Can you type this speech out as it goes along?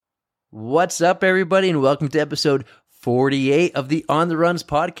What's up, everybody, and welcome to episode 48 of the On the Runs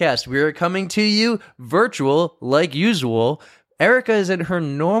podcast. We are coming to you virtual like usual. Erica is in her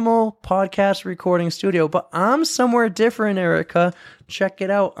normal podcast recording studio, but I'm somewhere different, Erica. Check it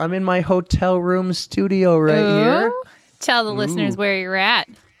out. I'm in my hotel room studio right here. Tell the listeners where you're at.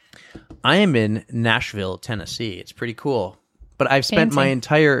 I am in Nashville, Tennessee. It's pretty cool. But I've spent my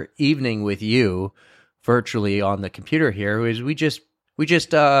entire evening with you virtually on the computer here. We just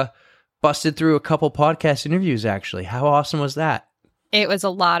busted through a couple podcast interviews, actually. How awesome was that? It was a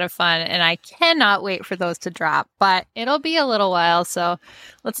lot of fun, and I cannot wait for those to drop. But it'll be a little while, so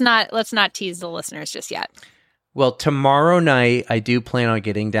let's not tease the listeners just yet. Well, tomorrow night, I do plan on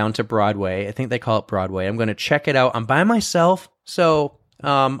getting down to Broadway. I think they call it Broadway. I'm going to check it out. I'm by myself, so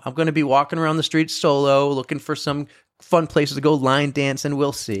I'm going to be walking around the streets solo, looking for some fun places to go line dancing.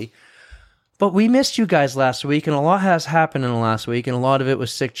 We'll see. But we missed you guys last week, and a lot has happened in the last week, and a lot of it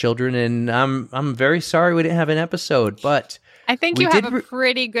was sick children, and I'm very sorry we didn't have an episode, but I think you have a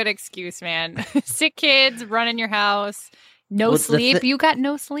pretty good excuse, man. Sick kids, running your house, no sleep. You got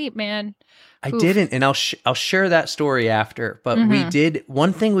no sleep, man. I didn't, and I'll share that story after, but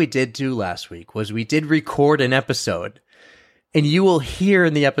one thing we did do last week was we did record an episode. And you will hear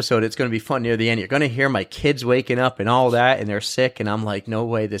in the episode, it's going to be fun near the end. You're going to hear my kids waking up and all that, and they're sick. And I'm like, no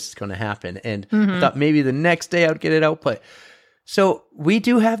way this is going to happen. And I thought maybe the next day I'd get it out. But so we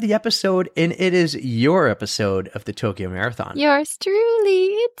do have the episode, and it is your episode of the Tokyo Marathon. Yours truly.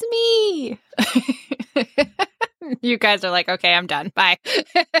 It's me. You guys are like, okay, I'm done. Bye.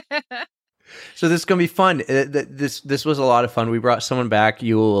 So this is going to be fun. This was a lot of fun. We brought someone back.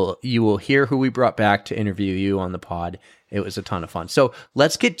 You will hear who we brought back to interview you on the pod. It was a ton of fun. So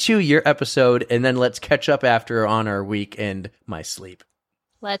let's get to your episode, and then let's catch up after on our week and my sleep.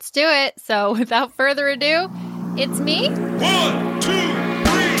 Let's do it. So without further ado, it's me. 1, 2,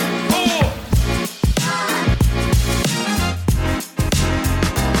 3, 4.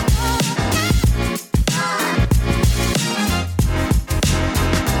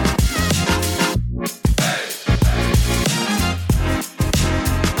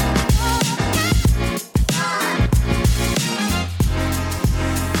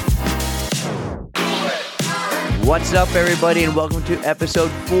 What's up, everybody, and welcome to episode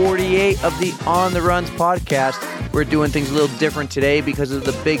 48 of the On the Runs podcast. We're doing things a little different today because of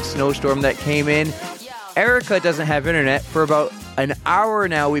the big snowstorm that came in. Erica doesn't have internet. For about an hour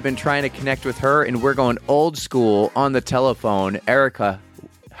now, we've been trying to connect with her, and we're going old school on the telephone. Erica,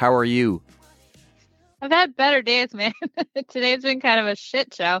 how are you? I've had better days, man. Today's been kind of a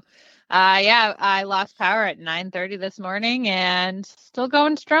shit show. I lost power at 9:30 this morning and still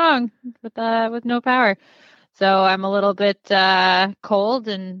going strong with no power. So I'm a little bit cold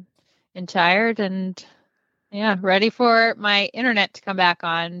and tired and ready for my internet to come back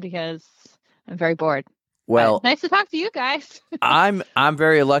on because I'm very bored. Well, but nice to talk to you guys. I'm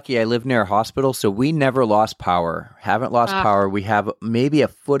very lucky. I live near a hospital, so we never lost power. Haven't lost power. We have maybe a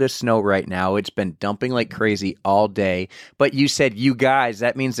foot of snow right now. It's been dumping like crazy all day. But you said you guys,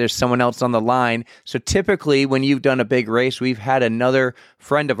 that means there's someone else on the line. So typically when you've done a big race, we've had another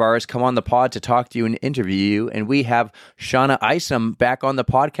friend of ours come on the pod to talk to you and interview you. And we have Shauna Isom back on the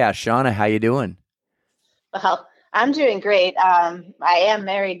podcast. Shauna, how you doing? Well, I'm doing great. I am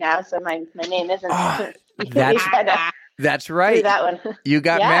married now, so my name isn't... That's right. That one. You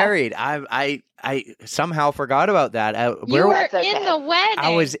got married. I somehow forgot about that. You were in the wedding.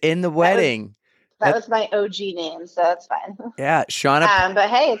 I was in the wedding. That was my OG name, so that's fine. Yeah, Shauna.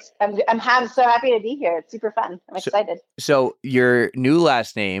 But hey, I'm so happy to be here. It's super fun. I'm excited. So your new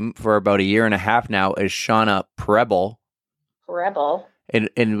last name for about a year and a half now is Shauna Preble. Preble.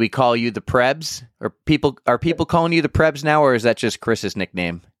 And we call you the Prebs? Are people calling you the Prebs now, or is that just Chris's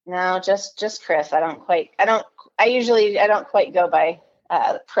nickname? No, just Chris. I don't quite go by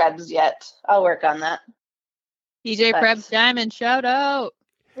Prebs yet. I'll work on that. DJ Prebs Diamond, shout out.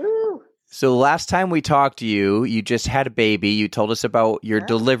 Woo. So last time we talked to you, you just had a baby. You told us about your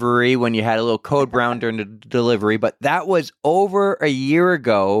delivery when you had a little code brown during the delivery, but that was over a year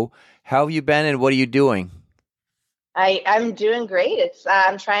ago. How have you been and what are you doing? I'm doing great.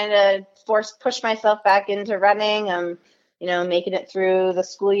 I'm trying to push myself back into running. I'm making it through the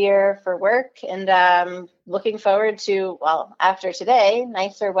school year for work and looking forward to, after today,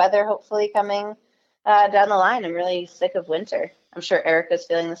 nicer weather hopefully coming down the line. I'm really sick of winter. I'm sure Erica's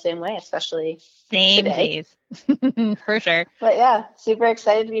feeling the same way, especially today. Days. For sure. But yeah, super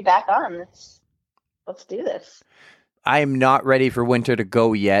excited to be back on. Let's do this. I am not ready for winter to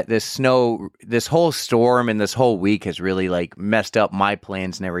go yet. This snow, this whole storm and this whole week has really messed up my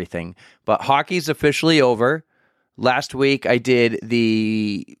plans and everything. But hockey's officially over. Last week I did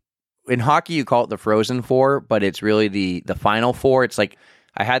the in hockey you call it the Frozen Four, but it's really the Final Four. It's like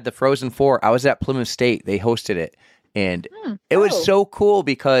I had the Frozen Four. I was at Plymouth State. They hosted it, and it was so cool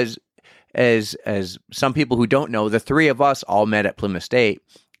because as some people who don't know, the three of us all met at Plymouth State,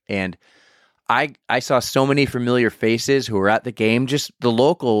 and I saw so many familiar faces who were at the game, just the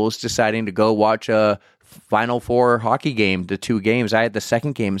locals deciding to go watch a Final Four hockey game, the two games. I had the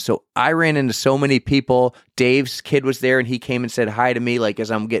second game. So I ran into so many people. Dave's kid was there and he came and said hi to me like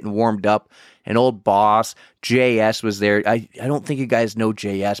as I'm getting warmed up. An old boss, JS, was there. I don't think you guys know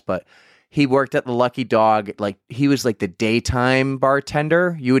JS, but he worked at the Lucky Dog. Like he was like the daytime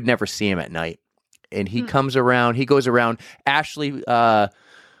bartender. You would never see him at night. And he comes around, he goes around.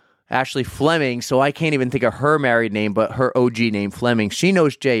 Ashley Fleming, so I can't even think of her married name, but her OG name, Fleming. She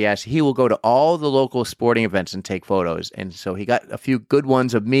knows JS. He will go to all the local sporting events and take photos. And so he got a few good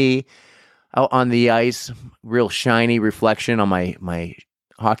ones of me out on the ice, real shiny reflection on my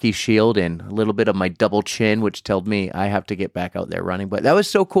hockey shield and a little bit of my double chin, which told me I have to get back out there running. But that was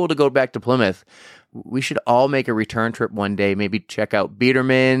so cool to go back to Plymouth. We should all make a return trip one day, maybe check out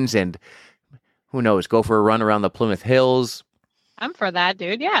Biederman's and who knows, go for a run around the Plymouth Hills. I'm for that,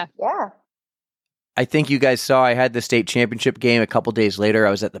 dude. Yeah. Yeah. I think you guys saw I had the state championship game a couple days later. I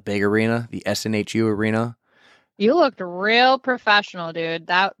was at the big arena, the SNHU arena. You looked real professional, dude.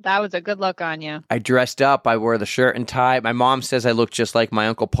 That was a good look on you. I dressed up. I wore the shirt and tie. My mom says I look just like my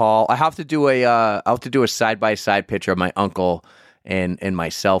Uncle Paul. I have to do a side-by-side picture of my uncle and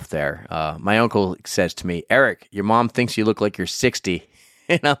myself there. My uncle says to me, Eric, your mom thinks you look like you're 60.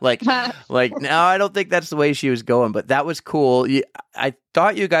 And I'm like, no, I don't think that's the way she was going. But that was cool. I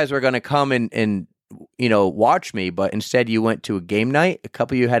thought you guys were going to come and watch me, but instead you went to a game night. A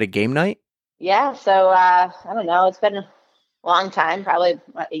couple of you had a game night. Yeah. So I don't know. It's been a long time, probably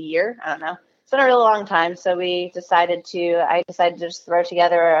a year. I don't know. It's been a really long time. So I decided to just throw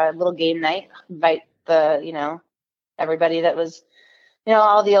together a little game night, invite everybody that was,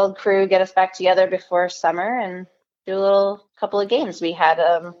 all the old crew, get us back together before summer and do a couple of games. We had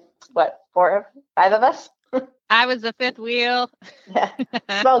 5 of us. I was the fifth wheel. Yeah,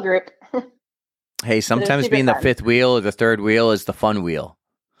 small group. Hey, sometimes being the fifth wheel or the third wheel is the fun wheel.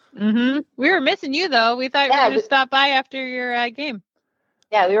 Mm-hmm. We were missing you though. We thought you were going to stop by after your game.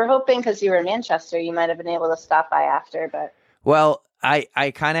 Yeah, we were hoping because you were in Manchester, you might have been able to stop by after. But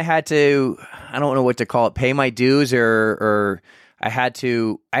I kind of had to. I don't know what to call it. Pay my dues, or I had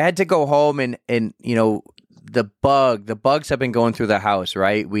to go home and the bugs have been going through the house,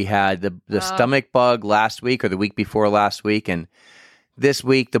 right? We had the stomach bug last week or the week before last week. And this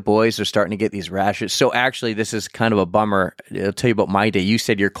week the boys are starting to get these rashes. So actually this is kind of a bummer. I'll tell you about my day. You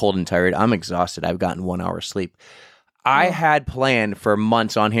said you're cold and tired. I'm exhausted. I've gotten 1 hour sleep. I had planned for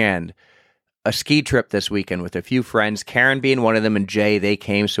months on hand a ski trip this weekend with a few friends, Karen being one of them and Jay, they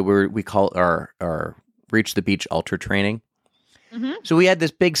came. So we call our Reach the Beach ultra training. Mm-hmm. So we had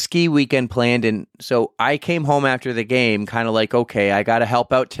this big ski weekend planned, and so I came home after the game kind of like, okay, I got to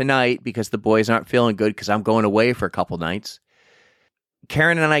help out tonight because the boys aren't feeling good because I'm going away for a couple nights.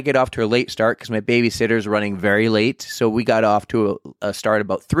 Karen and I get off to a late start because my babysitter's running very late, so we got off to a start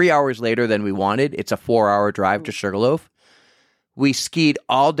about 3 hours later than we wanted. It's a 4-hour drive to Sugarloaf. We skied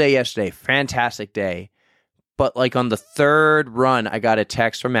all day yesterday. Fantastic day. But like on the third run, I got a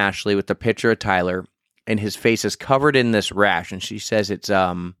text from Ashley with the picture of Tyler, and his face is covered in this rash, and she says it's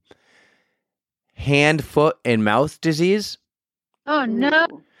hand, foot, and mouth disease. Oh, no.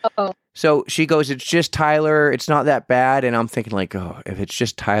 Oh. So she goes, it's just Tyler. It's not that bad. And I'm thinking like, oh, if it's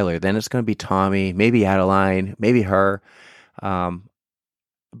just Tyler, then it's going to be Tommy, maybe Adeline, maybe her.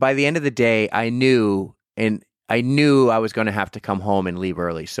 By the end of the day, I knew I was going to have to come home and leave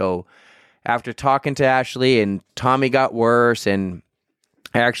early. So after talking to Ashley, and Tommy got worse, and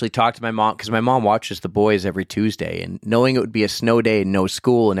I actually talked to my mom because my mom watches the boys every Tuesday, and knowing it would be a snow day and no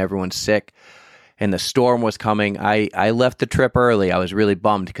school and everyone's sick and the storm was coming, I left the trip early. I was really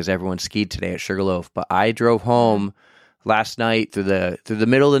bummed because everyone skied today at Sugarloaf, but I drove home last night through the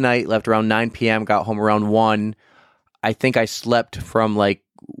middle of the night, left around 9 p.m., got home around 1. I think I slept from like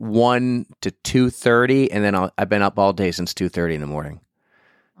 1 to 2:30, and then I've been up all day since 2:30 in the morning.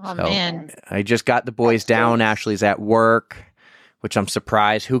 Oh, so man. I just got the boys down. Ashley's at work, which I'm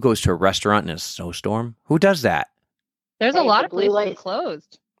surprised. Who goes to a restaurant in a snowstorm? Who does that? There's a lot of places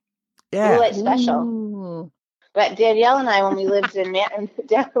closed. Yeah. Blue light special. Ooh. But Danielle and I, when we lived in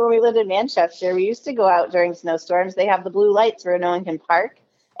Manchester, we used to go out during snowstorms. They have the blue lights where no one can park,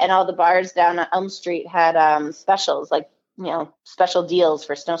 and all the bars down on Elm Street had specials, like special deals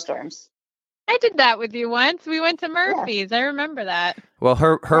for snowstorms. I did that with you once. We went to Murphy's. Yeah. I remember that. Well,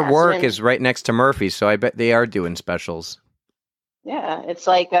 her work is right next to Murphy's, so I bet they are doing specials. Yeah, it's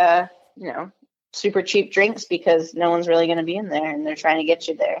like super cheap drinks because no one's really going to be in there, and they're trying to get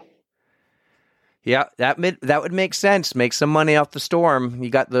you there. Yeah, that would make sense. Make some money off the Storm. You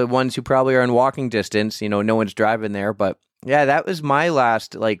got the ones who probably are in walking distance. No one's driving there. But yeah, that was my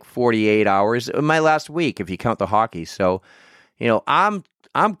last 48 hours. My last week, if you count the hockey. So, I'm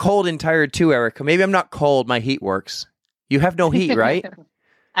cold and tired too, Erica. Maybe I'm not cold. My heat works. You have no heat, right?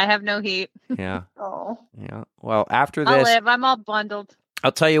 I have no heat. Yeah. Oh. Yeah. Well, after I'll this, live. I'm all bundled.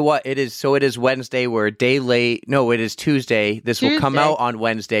 I'll tell you what, it is. So it is Wednesday. We're a day late. No, it is Tuesday. This will come out on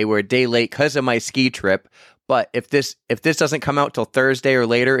Wednesday. We're a day late because of my ski trip. But if this doesn't come out till Thursday or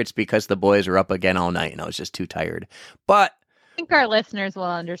later, it's because the boys are up again all night and I was just too tired. But I think our listeners will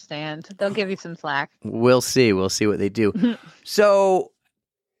understand. They'll give you some slack. We'll see. We'll see what they do. So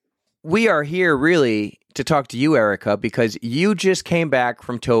we are here really to talk to you, Erica, because you just came back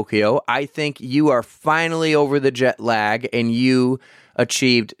from Tokyo. I think you are finally over the jet lag and you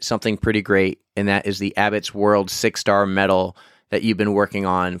achieved something pretty great, and that is the Abbott's World 6-star medal that you've been working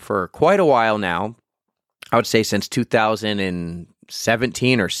on for quite a while now. I would say since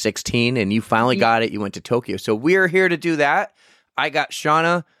 2017 or 16, and you finally got it. You went to Tokyo. So we're here to do that. I got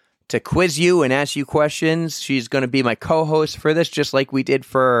Shauna to quiz you and ask you questions. She's going to be my co-host for this, just like we did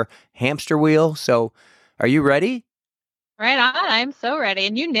for Hamster Wheel. So are you ready? Right on. I'm so ready.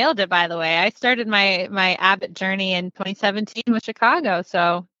 And you nailed it, by the way. I started my Abbott journey in 2017 with Chicago.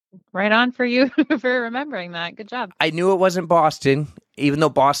 So right on for you for remembering that. Good job. I knew it wasn't Boston, even though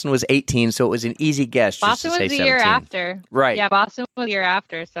Boston was 18. So it was an easy guess. Boston just to was say the year 17. after. Right. Yeah, Boston was the year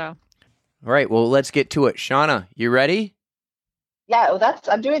after. So. All right. Well, let's get to it. Shauna, you ready? Yeah, well,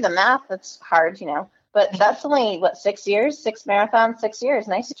 I'm doing the math. That's hard, but that's only 6 years, 6 marathons, 6 years.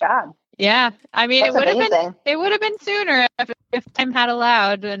 Nice job. Yeah, I mean, That's amazing. it would have been sooner if time had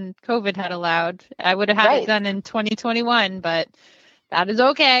allowed and COVID had allowed. I would have had it done in 2021, but that is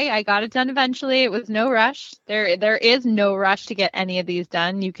okay. I got it done eventually. It was no rush. There is no rush to get any of these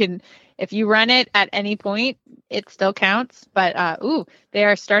done. You can, if you run it at any point, it still counts. But they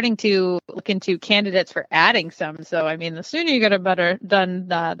are starting to look into candidates for adding some. So I mean, the sooner you get it done,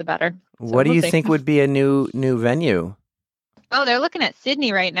 the better. So what do you think would be a new venue? Oh, they're looking at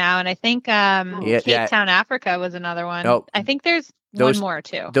Sydney right now, and I think Cape Town, Africa was another one. Oh, I think there's one more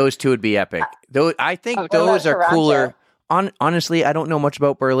too. Those two would be epic. I think those are cooler. Honestly, I don't know much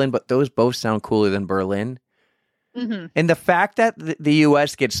about Berlin, but those both sound cooler than Berlin. Mm-hmm. And the fact that the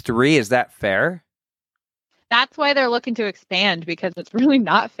U.S. gets 3, is that fair? That's why they're looking to expand, because it's really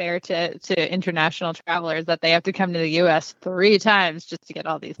not fair to international travelers that they have to come to the U.S. 3 times just to get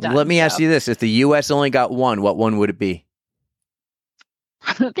all these done. Let me ask you this. If the U.S. only got 1, what one would it be?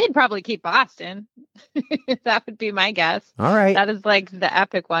 They'd probably keep Boston. That would be my guess. All right. That is like the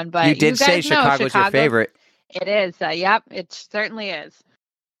epic one. But you did say Chicago's your favorite. It is. Yep. It certainly is.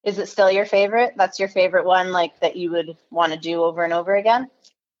 Is it still your favorite? That's your favorite one, that you would want to do over and over again?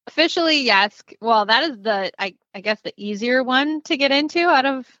 Officially, yes. Well, that is I guess the easier one to get into out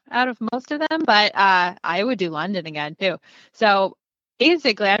of most of them. But I would do London again too. So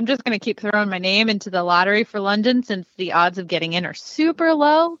basically, I'm just going to keep throwing my name into the lottery for London, since the odds of getting in are super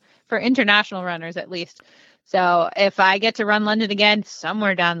low for international runners, at least. So if I get to run London again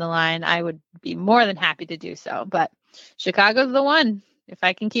somewhere down the line, I would be more than happy to do so. But Chicago's the one. If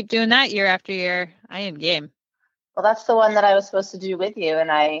I can keep doing that year after year, I am game. Well, that's the one that I was supposed to do with you,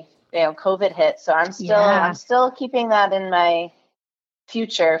 and COVID hit, so I'm still keeping that in my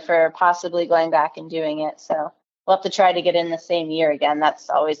future for possibly going back and doing it. So we'll have to try to get in the same year again. That's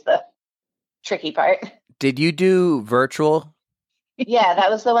always the tricky part. Did you do virtual? Yeah, that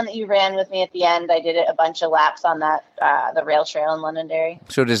was the one that you ran with me at the end. I did it a bunch of laps on that the rail trail in Londonderry.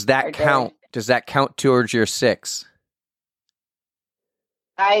 So does that count? Does that count towards your 6?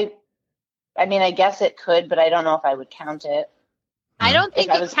 I mean, I guess it could, but I don't know if I would count it. I don't think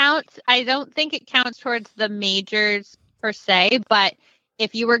it counts. I don't think it counts towards the majors per se, but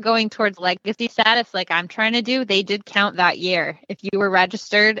if you were going towards legacy status, like I'm trying to do, they did count that year. If you were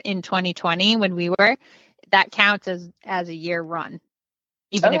registered in 2020 when we were, that counts as a year run,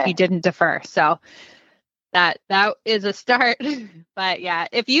 even if you didn't defer. So that is a start. But yeah,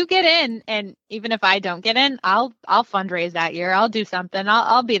 if you get in, and even if I don't get in, I'll fundraise that year. I'll do something.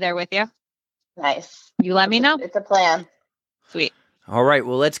 I'll be there with you. Nice. You let me know. It's a plan. Sweet. All right.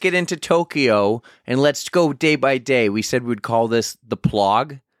 Well, let's get into Tokyo and let's go day by day. We said we'd call this the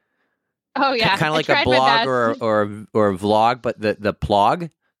plog. Oh yeah, kind of like a blog or a vlog, but the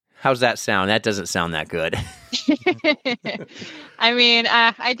plog. How's that sound? That doesn't sound that good. I mean,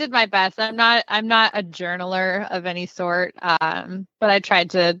 I did my best. I'm not a journaler of any sort, but I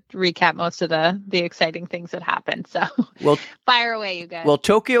tried to recap most of the exciting things that happened. So, Well, fire away, you guys. Well,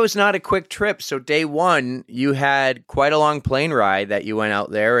 Tokyo is not a quick trip. So day one, you had quite a long plane ride that you went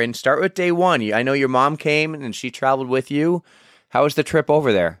out there. And start with day one. I know your mom came and she traveled with you. How was the trip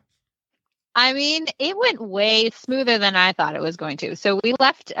over there? I mean, it went way smoother than I thought it was going to. So we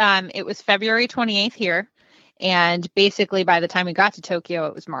left, it was February 28th here. And basically by the time we got to Tokyo,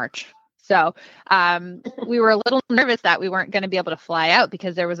 it was March. So we were a little nervous that we weren't going to be able to fly out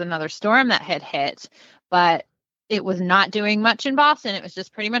because there was another storm that had hit. But it was not doing much in Boston. It was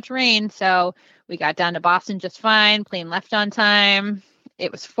just pretty much rain. So we got down to Boston just fine. Plane left on time.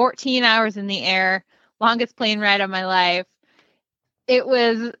 It was 14 hours in the air. Longest plane ride of my life. It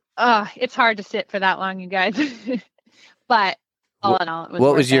was... it's hard to sit for that long, you guys. But all in all, it was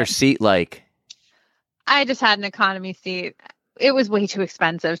what was your it. seat like? I just had an economy seat. It was way too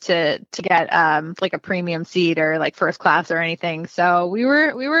expensive to get like a premium seat or like first class or anything. So we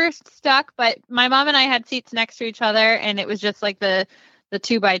were stuck. But my mom and I had seats next to each other, and it was just like the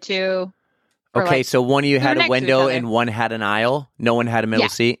 2x2. Okay, like, so one of you had a window other. and one had an aisle. No one had a middle Yeah.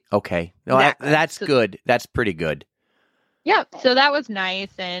 seat. Okay, no, Exactly. that's good. That's pretty good. Yeah, so that was nice.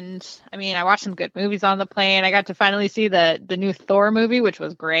 And I mean, I watched some good movies on the plane. I got to finally see the new Thor movie, which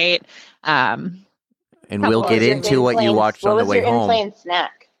was great. And we'll What get was your into what you in-plane- watched on the way What was your home. in-plane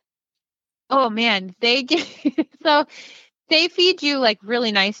snack? Oh man, so they feed you like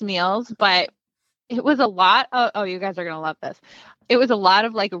really nice meals, but it was a lot of, you guys are gonna love this. It was a lot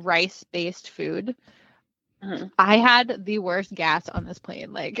of like rice-based food. Mhm. I had the worst gas on this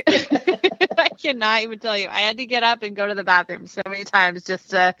plane. Like I cannot even tell you. I had to get up and go to the bathroom so many times just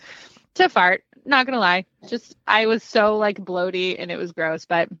to fart. Not gonna lie. Just I was so like bloaty and it was gross.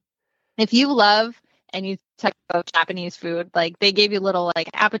 But if you love and you talk about Japanese food, like they gave you little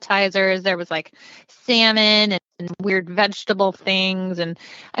like appetizers. There was like salmon and weird vegetable things. And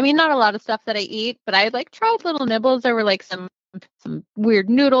I mean, not a lot of stuff that I eat, but I like tried little nibbles. There were like some weird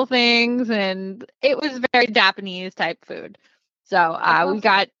noodle things, and it was very Japanese type food. So we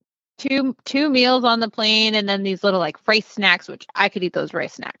got two meals on the plane, and then these little like rice snacks, which I could eat those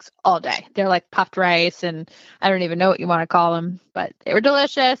rice snacks all day. They're like puffed rice, and I don't even know what you want to call them, but they were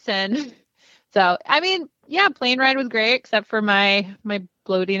delicious. And so, I mean, yeah, plane ride was great, except for my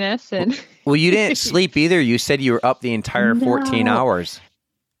bloatiness. And Well, you didn't sleep either. You said you were up the entire 14 No. hours.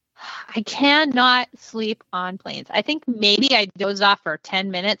 I cannot sleep on planes. I think maybe I doze off for 10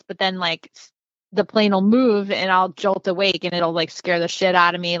 minutes, but then like the plane will move and I'll jolt awake and it'll like scare the shit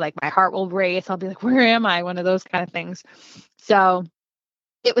out of me. Like my heart will race. I'll be like, where am I? One of those kind of things. So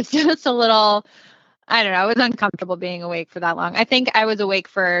it was just a little, I don't know. It was uncomfortable being awake for that long. I think I was awake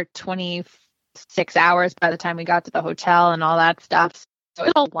for 26 hours by the time we got to the hotel and all that stuff. So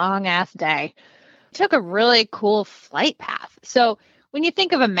it was a long ass day. Took a really cool flight path. So when you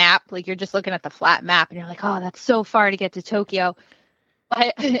think of a map, like you're just looking at the flat map and you're like, oh, that's so far to get to Tokyo.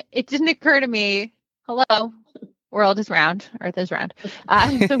 But it didn't occur to me, hello, world is round, earth is round.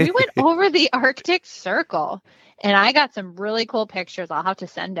 So we went over the Arctic Circle and I got some really cool pictures. I'll have to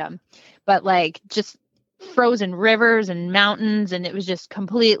send them. But like just frozen rivers and mountains, and it was just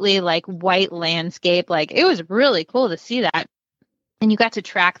completely like white landscape. Like it was really cool to see that. And you got to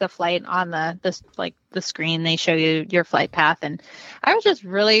track the flight on the screen. They show you your flight path. And I was just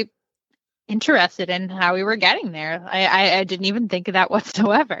really interested in how we were getting there. I didn't even think of that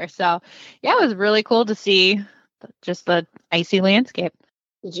whatsoever. So yeah, it was really cool to see just the icy landscape.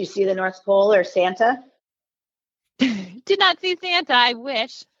 Did you see the North Pole or Santa? Did not see Santa. I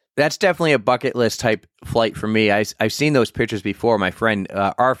wish. That's definitely a bucket list type flight for me. I've seen those pictures before. My friend,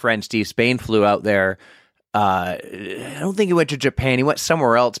 our friend Steve Spain flew out there. I don't think he went to Japan. He went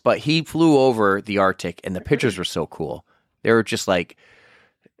somewhere else, but he flew over the Arctic, and the pictures were so cool. They were just like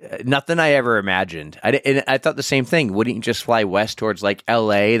nothing I ever imagined. I thought the same thing. Wouldn't you just fly west towards like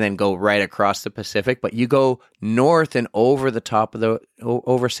L.A. and then go right across the Pacific? But you go north and over the top of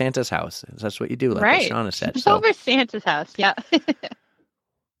over Santa's house. That's what you do, like Right. what Shauna said. It's So, over Santa's house. Yeah.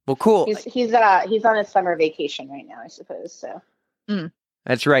 well, cool. He's on his summer vacation right now, I suppose. So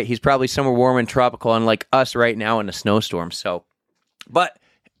That's right. He's probably somewhere warm and tropical, unlike us right now in a snowstorm. So, but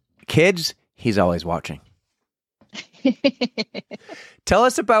kids, he's always watching. Tell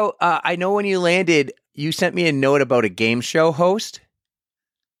us about, I know when you landed, you sent me a note about a game show host.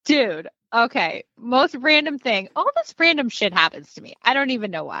 Dude, okay. Most random thing. All this random shit happens to me. I don't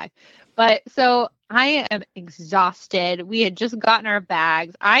even know why. But so I am exhausted. We had just gotten our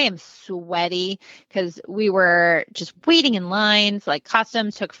bags. I am sweaty because we were just waiting in lines. Like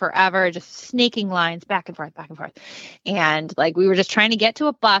customs took forever, just snaking lines back and forth, back and forth. And like we were just trying to get to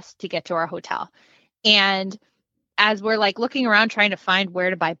a bus to get to our hotel. And as we're like looking around trying to find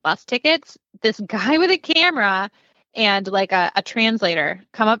where to buy bus tickets, this guy with a camera and like a translator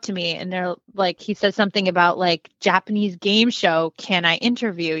come up to me, and they're like, he says something about like Japanese game show. Can I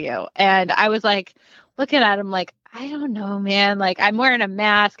interview you? And I was like looking at him like, I don't know, man. Like I'm wearing a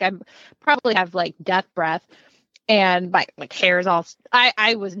mask. I'm probably have like death breath, and my like hair is all.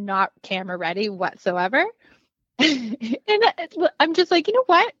 I was not camera ready whatsoever. And I'm just like, you know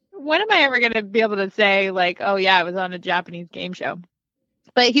what? When am I ever going to be able to say like, oh yeah, I was on a Japanese game show?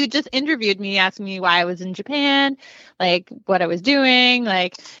 But he just interviewed me, asking me why I was in Japan, like what I was doing,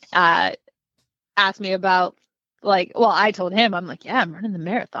 like asked me about like, well, I told him, I'm like, yeah, I'm running the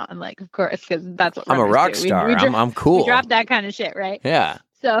marathon. Like, of course, because that's what I'm a runners rock do. star. I'm We cool. drop that kind of shit, right? Yeah.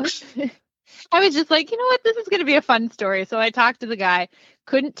 So I was just like, you know what? This is going to be a fun story. So I talked to the guy,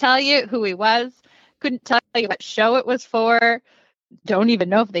 couldn't tell you who he was, couldn't tell you what show it was for. Don't even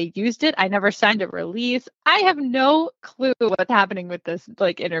know if they used it. I never signed a release. I have no clue what's happening with this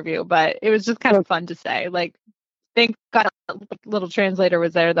like interview, but it was just kind of fun to say. Like, thank God a little translator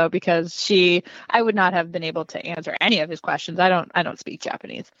was there though, because I would not have been able to answer any of his questions. I don't speak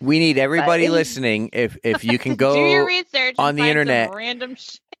Japanese. We need everybody listening. If you can go do your research on and the find internet, some random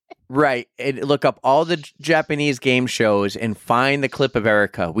shit. right, and look up all the Japanese game shows and find the clip of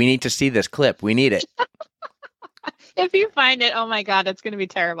Erica. We need to see this clip. We need it. If you find it, oh my God, it's going to be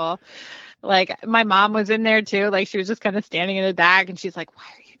terrible. Like my mom was in there too. Like she was just kind of standing in the back and she's like, why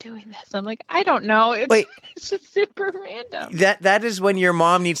are you doing this? I'm like, I don't know. It's just super random. That is when your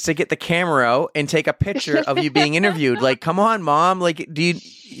mom needs to get the camera out and take a picture of you being interviewed. Like, come on, mom. Like,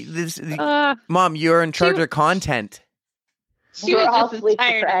 mom, you're in charge of content. She We're all was just sleep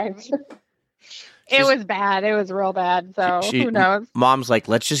tired. deprived. It was bad. It was real bad. So who knows? Mom's like,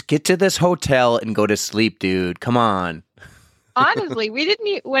 let's just get to this hotel and go to sleep, dude. Come on. Honestly, we didn't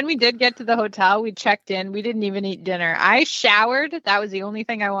eat, when we did get to the hotel, we checked in. We didn't even eat dinner. I showered. That was the only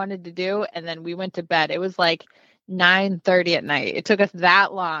thing I wanted to do. And then we went to bed. It was like 9:30 at night. It took us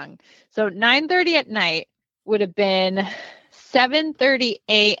that long. So 9:30 at night would have been 7:30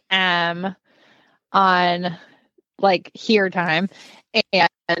 a.m. on like here time.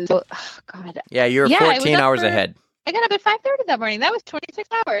 And oh, God. Yeah, you're 14 hours ahead. I got up at 5:30 that morning. That was 26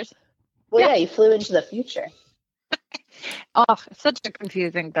 hours. Well, yeah, you flew into the future. Oh, such a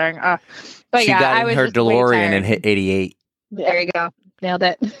confusing thing. But she yeah, got I in was her just way DeLorean tired. and hit 88. There you go. Nailed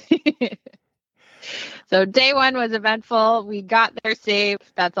it. So day one was eventful. We got there safe.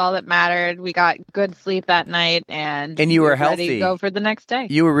 That's all that mattered. We got good sleep that night, and you were ready healthy. to go for the next day.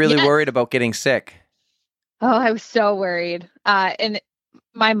 You were really Yes. worried about getting sick. Oh, I was so worried. And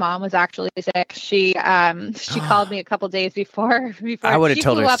my mom was actually sick. She called me a couple days before. I would have she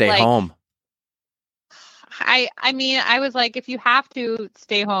told her flew to up, stay like, home. I mean, I was like, if you have to,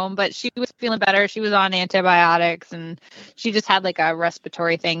 stay home. But she was feeling better. She was on antibiotics, and she just had like a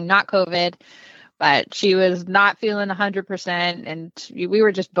respiratory thing, not COVID. But she was not feeling 100%, and we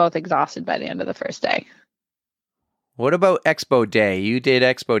were just both exhausted by the end of the first day. What about Expo Day? You did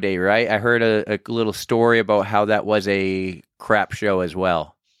Expo Day, right? I heard a little story about how that was a crap show as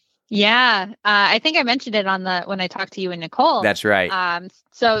well. Yeah, I think I mentioned it when I talked to you and Nicole. That's right.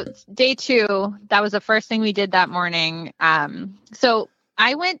 So day two, that was the first thing we did that morning. So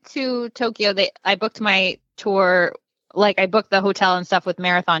I went to Tokyo. I booked my tour. Like I booked the hotel and stuff with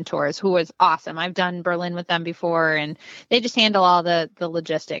Marathon Tours, who was awesome. I've done Berlin with them before, and they just handle all the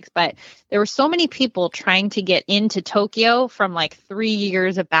logistics. But there were so many people trying to get into Tokyo from like 3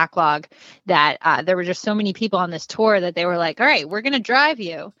 years of backlog that there were just so many people on this tour that they were like, all right, we're going to drive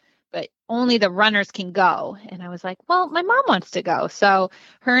you, but only the runners can go. And I was like, well, my mom wants to go. So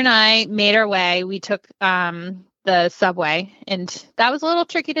her and I made our way. We took the subway, and that was a little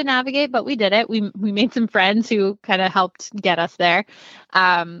tricky to navigate, but we did it. We made some friends who kind of helped get us there.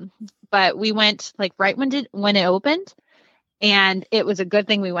 But we went like right when it opened, and it was a good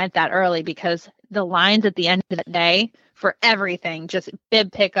thing we went that early, because the lines at the end of the day for everything, just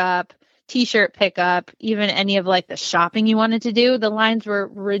bib pickup, t-shirt pickup, even any of like the shopping you wanted to do, the lines were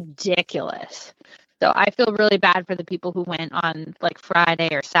ridiculous. So I feel really bad for the people who went on like Friday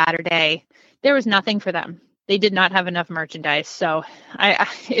or Saturday. There was nothing for them. They did not have enough merchandise. So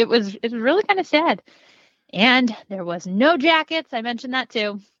it was really kind of sad. And there was no jackets. I mentioned that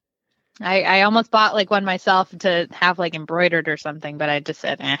too. I almost bought like one myself to have like embroidered or something, but I just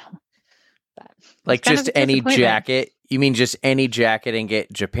said, Like just any jacket? You mean just any jacket and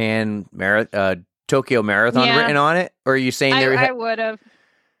get Japan Tokyo Marathon Yeah. written on it? Or are you saying they I would have.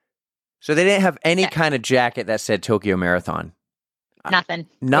 So they didn't have any kind of jacket that said Tokyo Marathon? Nothing.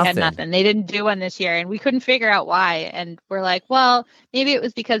 They Nothing. had nothing. They didn't do one this year, and we couldn't figure out why. And we're like, well, maybe it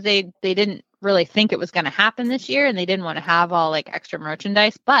was because they didn't really think it was going to happen this year, and they didn't want to have all like extra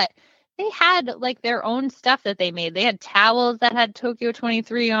merchandise. But they had like their own stuff that they made. They had towels that had Tokyo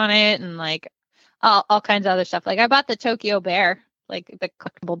 23 on it, and like all kinds of other stuff. Like I bought the Tokyo Bear, like the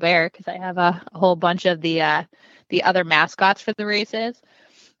collectible bear, because I have a whole bunch of the other mascots for the races.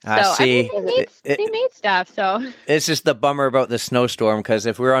 So see. I mean, they made stuff. So It's just the bummer about the snowstorm, because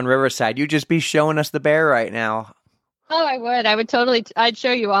if we were on Riverside, you'd just be showing us the bear right now. oh, I would totally. I'd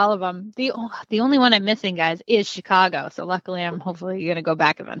show you all of them. The only one I'm missing, guys, is Chicago. So luckily, I'm hopefully going to go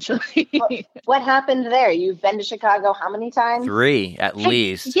back eventually. What happened there? You've been to Chicago how many times? 3 at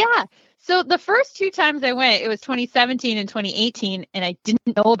least. Yeah. So the first 2 times I went, it was 2017 and 2018, and I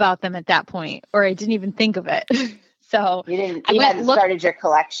didn't know about them at that point, or I didn't even think of it. So You I went hadn't started your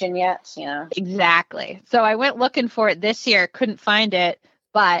collection yet, you know. exactly. So I went looking for it this year, couldn't find it,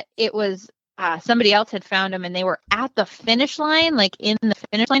 but it was somebody else had found them, and they were at the finish line, like in the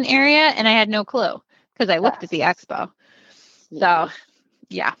finish line area, and I had no clue because I looked at the expo. So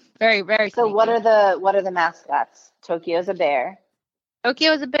yeah, very, very. So sneaky. what are the mascots? Tokyo's a bear.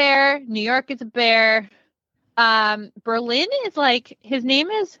 Tokyo is a bear. New York is a bear. Berlin is like, his name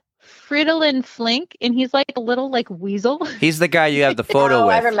is Fridolin Flink, and he's like a little like weasel. He's the guy you have the photo Oh,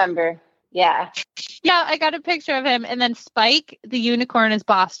 with. I remember. Yeah. Yeah, I got a picture of him. And then Spike, the unicorn, is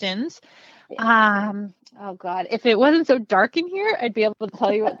Boston's. Oh God, if it wasn't so dark in here, I'd be able to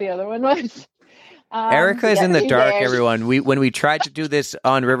tell you what the other one was. Erica is yeah, in the she's dark, there. everyone. When we tried to do this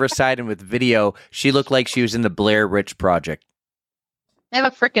on Riverside and with video, she looked like she was in the Blair Witch Project. I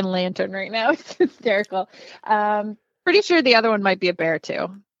have a freaking lantern right now. It's hysterical. Pretty sure the other one might be a bear too.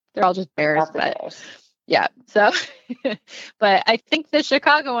 They're all just bears, Lots of but bears. yeah. So, but I think the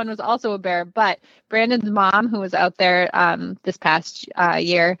Chicago one was also a bear. But Brandon's mom, who was out there this past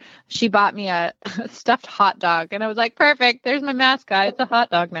year, she bought me a stuffed hot dog, and I was like, perfect. There's my mascot. It's a hot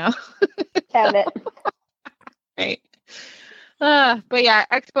dog now. Count it. Right. But yeah,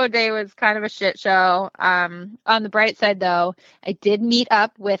 Expo Day was kind of a shit show. On the bright side, though, I did meet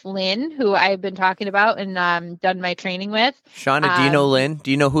up with Lynn, who I've been talking about and done my training with. Shauna, do you know Lynn? Do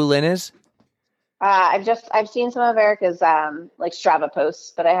you know who Lynn is? I've seen some of Erica's like Strava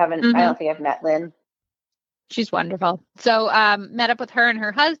posts, but I haven't. Mhm. I don't think I've met Lynn. She's wonderful. So met up with her and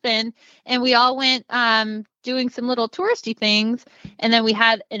her husband, and we all went doing some little touristy things, and then we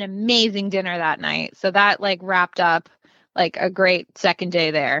had an amazing dinner that night. So that like wrapped up like a great second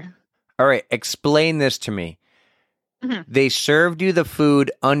day there. All right, explain this to me. Mhm. They served you the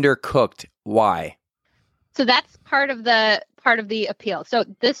food undercooked. Why? So that's part of the appeal. So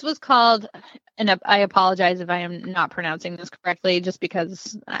this was called, and I apologize if I am not pronouncing this correctly, just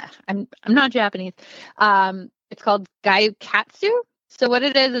because I'm not Japanese. It's called gyukatsu. So what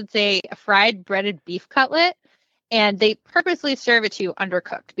it is, it's a fried breaded beef cutlet, and they purposely serve it to you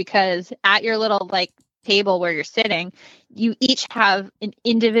undercooked because at your little like table where you're sitting, you each have an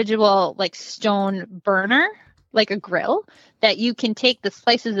individual like stone burner, like a grill, that you can take the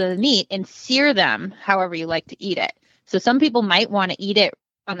slices of the meat and sear them however you like to eat it. So some people might want to eat it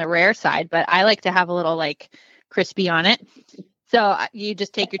on the rare side, but I like to have a little like crispy on it. So you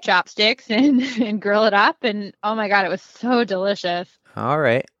just take your chopsticks and grill it up, and oh my God, it was so delicious. All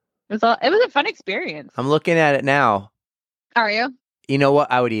right. It was a fun experience. I'm looking at it now. Are you? You know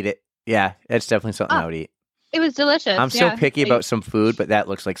what? I would eat it. Yeah, that's definitely something I Oh, would eat. It was delicious. I'm so yeah. picky Like- about some food, but that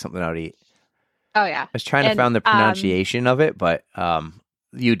looks like something I would eat. Oh yeah. I was trying to And, find the pronunciation of it, but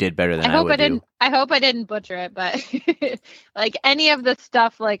you did better than I would do. I hope I didn't butcher it, but like any of the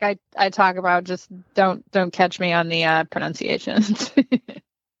stuff like I talk about, just don't catch me on the pronunciations. It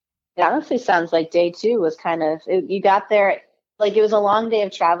honestly sounds like day 2 was kind of. You got there like it was a long day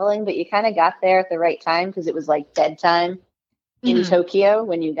of traveling, but you kind of got there at the right time because it was like bedtime in Mhm. Tokyo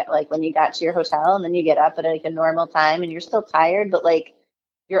when you got to your hotel, and then you get up at like a normal time, and you're still tired, but like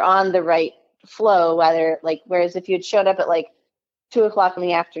you're on the right flow. Whereas if you had showed up at like 2:00 in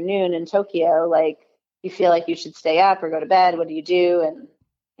the afternoon in Tokyo, like you feel like you should stay up or go to bed. What do you do? And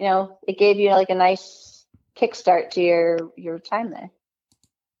it gave you like a nice kickstart to your time there.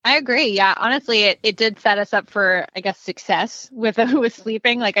 I agree. Yeah, honestly, it did set us up for, I guess, success with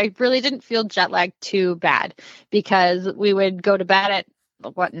sleeping. Like I really didn't feel jet lag too bad because we would go to bed at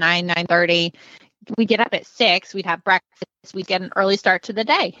 9:30. We'd get up at 6. We'd have breakfast. We'd get an early start to the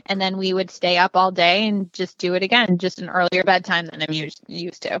day, and then we would stay up all day and just do it again, just an earlier bedtime than I'm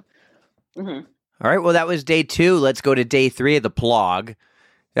used to. Mm-hmm. All right, well, that was day 2. Let's go to day 3 of the plog.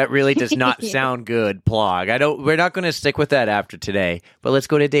 That really does not sound good, Plog. We're not going to stick with that after today, but let's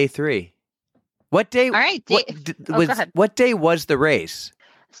go to day 3. What day? All right. Go ahead. What day was the race?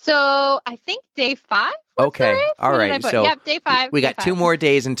 So I think day 5. Okay. All right. So yep, day 5. We got 2 more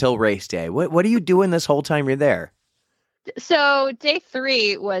days until race day. What are you doing this whole time you're there? So day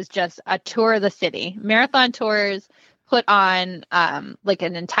 3 was just a tour of the city. Marathon Tours put on like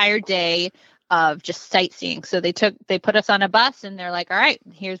an entire day of just sightseeing. So they put us on a bus and they're like, all right,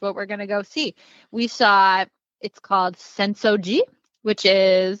 here's what we're going to go see. We saw, it's called Sensoji, which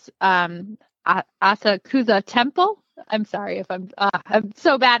is Asakusa Temple. I'm sorry if I'm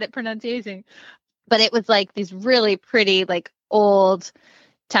so bad at pronunciation, but it was like these really pretty, like old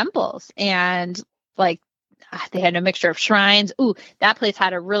temples, and like they had a mixture of shrines. Ooh, that place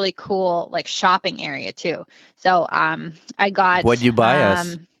had a really cool like shopping area too. So I got, what'd you buy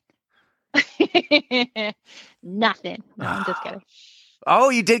us? Nothing. No, I'm just kidding. Oh,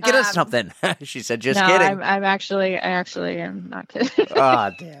 you did get us something. She said, just kidding. I actually am not kidding.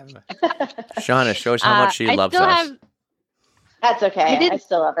 Ah, damn. Shauna shows how much she loves us. That's okay. I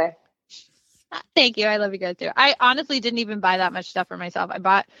still love her. Thank you. I love you guys too. I honestly didn't even buy that much stuff for myself. I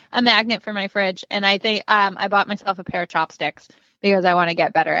bought a magnet for my fridge, and I think I bought myself a pair of chopsticks because I want to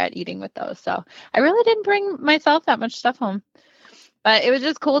get better at eating with those. So I really didn't bring myself that much stuff home. But it was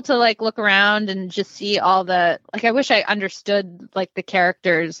just cool to like look around and just see all the, like, I wish I understood like the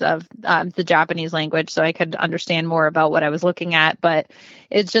characters of the Japanese language so I could understand more about what I was looking at. But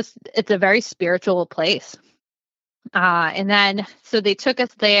it's a very spiritual place. And then, so they took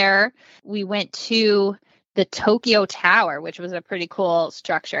us there. We went to the Tokyo Tower, which was a pretty cool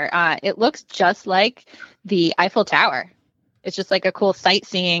structure. It looks just like the Eiffel Tower. It's just like a cool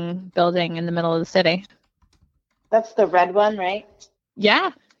sightseeing building in the middle of the city. That's the red one, right?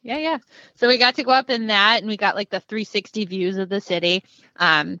 Yeah. So we got to go up in that, and we got like the 360 views of the city.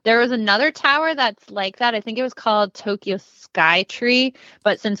 There was another tower that's like that. I think it was called Tokyo Sky Tree,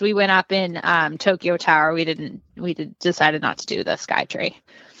 but since we went up in Tokyo Tower, we decided not to do the Sky Tree.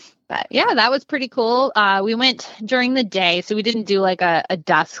 But yeah, that was pretty cool. We went during the day, so we didn't do like a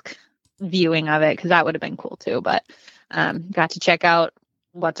dusk viewing of it because that would have been cool too. But got to check out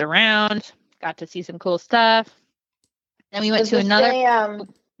what's around, got to see some cool stuff. Then we went to another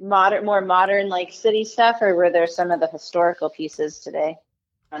more modern like city stuff, or were there some of the historical pieces today?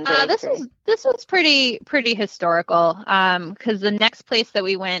 This was pretty historical. Because the next place that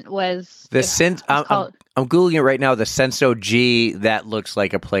we went was I'm googling it right now. The Sensoji, that looks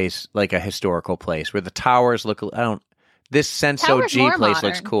like a place, like a historical place where the towers look. This Sensoji place modern.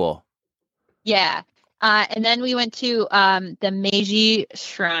 Looks cool. Yeah. And then we went to the Meiji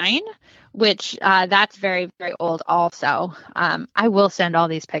Shrine, which that's very, very old also. I will send all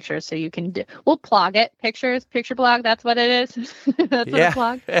these pictures so you can we'll plug it. Picture blog, that's what it is. That's what a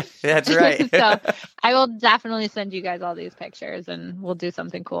blog. That's right. So I will definitely send you guys all these pictures and we'll do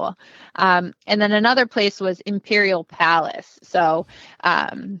something cool. And then another place was Imperial Palace. So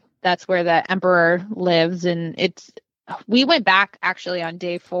that's where the emperor lives, and we went back actually on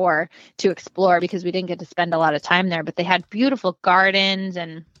day 4 to explore because we didn't get to spend a lot of time there, but they had beautiful gardens,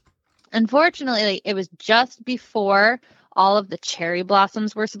 and unfortunately it was just before all of the cherry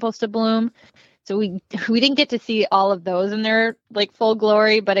blossoms were supposed to bloom. So we didn't get to see all of those in their like full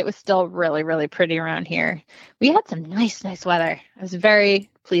glory, but it was still really, really pretty around here. We had some nice weather. I was very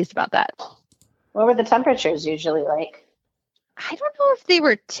pleased about that. What were the temperatures usually like? I don't know if they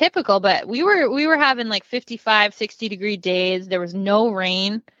were typical, but we were having like 55, 60 degree days. There was no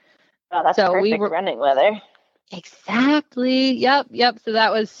rain. Oh, that's so perfect running weather. Exactly. Yep. So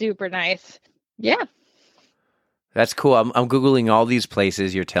that was super nice. Yeah. That's cool. I'm Googling all these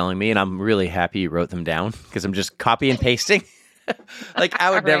places you're telling me, and I'm really happy you wrote them down because I'm just copy and pasting. Like I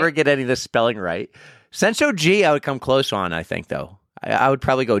would never get any of the spelling right. Sensoji, I would come close on, I think, though. I would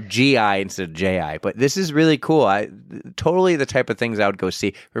probably go GI instead of JI, but this is really cool. Totally the type of things I would go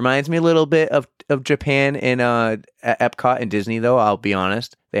see. Reminds me a little bit of Japan and Epcot and Disney, though. I'll be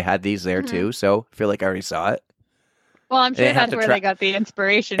honest. They had these there too, so I feel like I already saw it. Well, I'm sure that's where they got the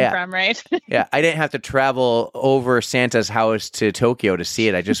inspiration from, right? Yeah, I didn't have to travel over Santa's house to Tokyo to see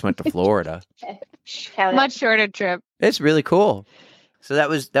it. I just went to Florida. Much shorter trip. It's really cool. So that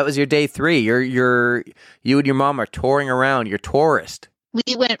was your day 3. You and your mom are touring around. You're tourist.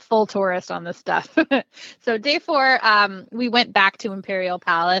 We went full tourist on this stuff. So day 4, we went back to Imperial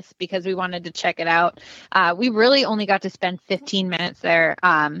Palace because we wanted to check it out. We really only got to spend 15 minutes there.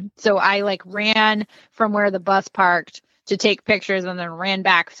 So I like ran from where the bus parked to take pictures and then ran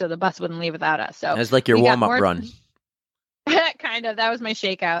back so the bus wouldn't leave without us. So it was like your warm-up run. Kind of. That was my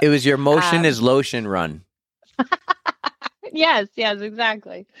shakeout. It was your motion is lotion run. Yes,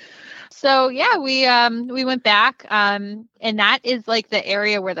 exactly. So yeah, we went back, and that is like the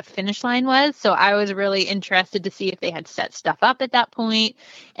area where the finish line was. So I was really interested to see if they had set stuff up at that point.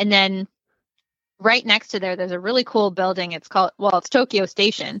 And then right next to there's a really cool building. It's Tokyo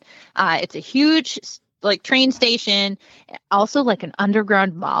Station. It's a huge like train station, also like an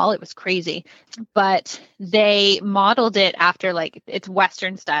underground mall. It was crazy, but they modeled it after like it's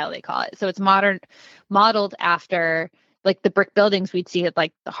Western style, they call it. So it's modeled after like the brick buildings we'd see at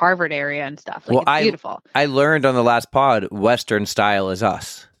like the Harvard area and stuff. Like it's beautiful. I learned on the last pod, Western style is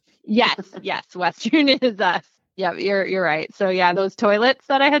us. Yes, Western is us. Yeah, you're right. So yeah, those toilets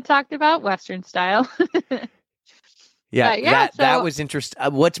that I had talked about, Western style. That was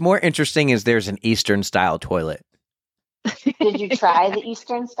interesting. What's more interesting is there's an Eastern style toilet. Did you try the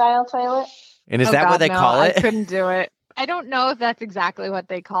Eastern style toilet? And is that what they call it? I couldn't do it. I don't know if that's exactly what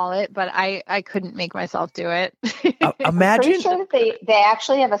they call it, but I couldn't make myself do it. Imagine. I'm pretty sure that they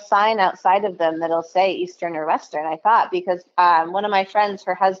actually have a sign outside of them that'll say Eastern or Western, I thought, because one of my friends,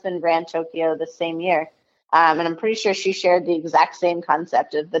 her husband ran Tokyo the same year. And I'm pretty sure she shared the exact same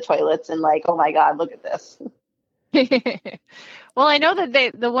concept of the toilets and like, oh my God, look at this. Well, I know that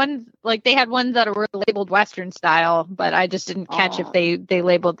they had ones that were labeled Western style, but I just didn't catch if they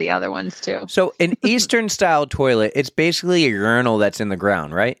labeled the other ones too. So an Eastern style toilet, it's basically a urinal that's in the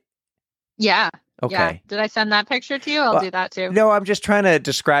ground, right? Yeah. Okay. Yeah. Did I send that picture to you? I'll do that too. No, I'm just trying to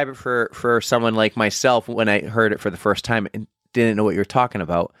describe it for someone like myself when I heard it for the first time and didn't know what you were talking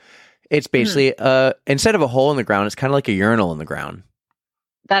about. It's basically instead of a hole in the ground, it's kind of like a urinal in the ground.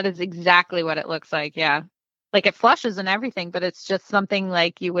 That is exactly what it looks like. Yeah. Like it flushes and everything, but it's just something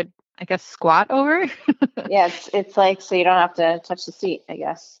like you would, I guess, squat over. Yeah, it's like so you don't have to touch the seat, I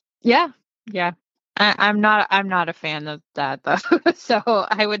guess. Yeah. I'm not a fan of that though. So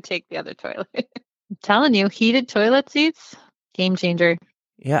I would take the other toilet. I'm telling you, heated toilet seats, game changer.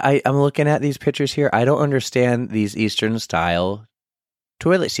 Yeah, I'm looking at these pictures here. I don't understand these Eastern style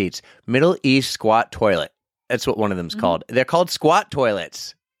toilet seats. Middle East squat toilet. That's what one of them's called. They're called squat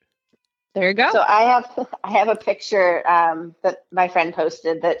toilets. There you go. So I have a picture that my friend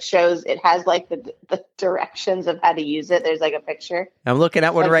posted that shows it has like the directions of how to use it. There's like a picture. I'm looking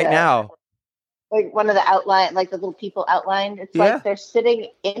at one like now. Like one of the outline, like the little people outlined. It's like they're sitting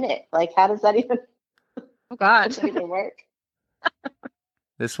in it. Like how does that even? Oh God, even work?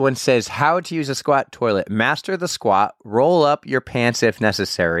 This one says how to use a squat toilet. Master the squat. Roll up your pants if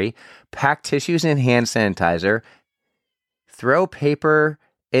necessary. Pack tissues and hand sanitizer. Throw paper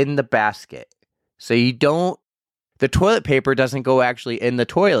in the basket. So the toilet paper doesn't go actually in the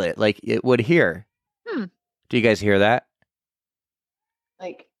toilet like it would here. Do you guys hear that?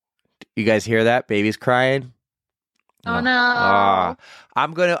 Like, you guys hear that? Baby's crying. Oh no.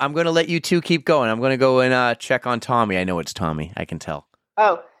 I'm gonna let you two keep going. I'm gonna go and check on Tommy. I know it's Tommy. I can tell.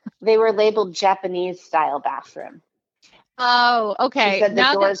 Oh, they were labeled Japanese style bathroom. Oh, okay. She said the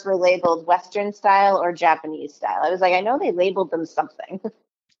doors were labeled Western style or Japanese style. I was like, I know they labeled them something.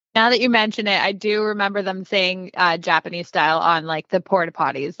 Now that you mention it, I do remember them saying Japanese style on like the porta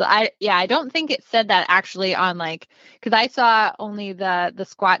potties. I don't think it said that actually on like, because I saw only the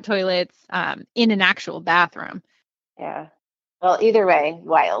squat toilets in an actual bathroom. Yeah. Well, either way,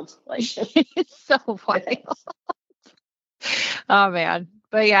 wild. Like it's so wild. Oh man.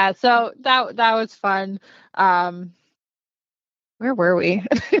 But yeah, so that was fun. Where were we?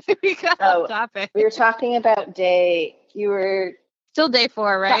 We got off topic. We were talking about you were still day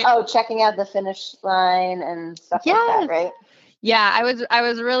 4, right? Checking out the finish line and stuff like that, right? Yeah, I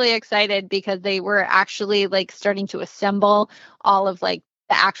was really excited because they were actually like starting to assemble all of like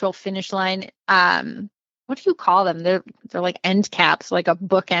the actual finish line. What do you call them? They're like end caps, like a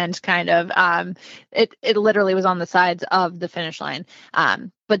bookend kind of. It literally was on the sides of the finish line.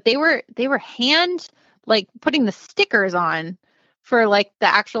 But they were hand like putting the stickers on for like the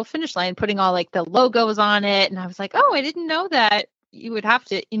actual finish line, putting all like the logos on it. And I was like, oh, I didn't know that you would have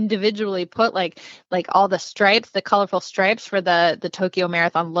to individually put like all the stripes, the colorful stripes for the Tokyo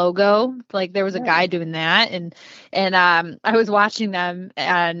Marathon logo. Like there was a guy doing that, and I was watching them,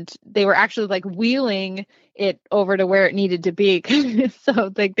 and they were actually like wheeling it over to where it needed to be.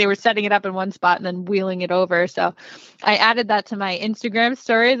 So like they were setting it up in one spot and then wheeling it over. So I added that to my Instagram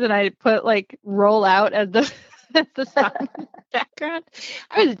stories, and I put like roll out as the song in the background.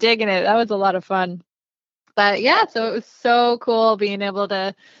 I was digging it. That was a lot of fun. But yeah, so it was so cool being able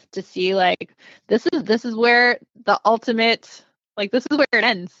to see like this is where the ultimate, like this is where it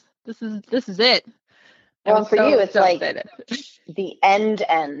ends. This is it. Well, for you, it's like the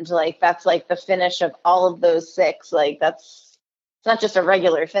end. Like that's like the finish of all of those 6. Like it's not just a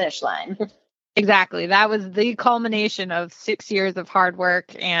regular finish line. Exactly. That was the culmination of 6 years of hard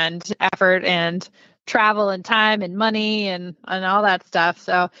work and effort and travel and time and money and all that stuff.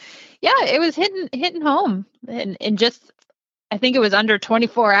 So yeah, it was hitting home. And just I think it was under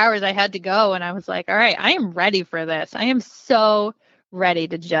 24 hours I had to go, and I was like, all right, I am ready for this. I am so ready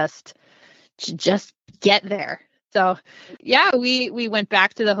to just get there. So yeah, we went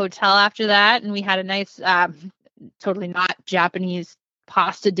back to the hotel after that, and we had a nice totally not Japanese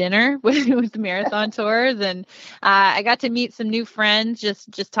pasta dinner with the marathon tours, and I got to meet some new friends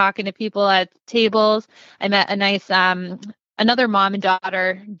just talking to people at tables. I met a nice another mom and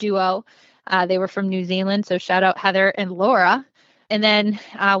daughter duo. They were from New Zealand, so shout out Heather and Laura. And then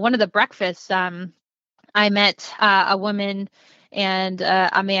one of the breakfasts, I met a woman and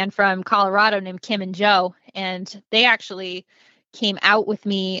a man from Colorado named Kim and Joe, and they actually came out with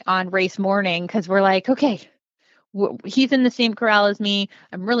me on race morning because we're like, okay, he's in the same corral as me.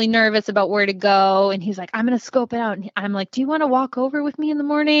 I'm really nervous about where to go. And he's like, I'm going to scope it out. And I'm like, do you want to walk over with me in the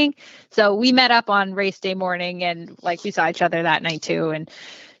morning? So we met up on race day morning, and like we saw each other that night too. And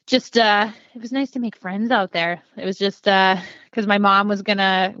just, it was nice to make friends out there. It was just, cause my mom was going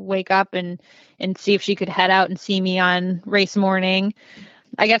to wake up and see if she could head out and see me on race morning.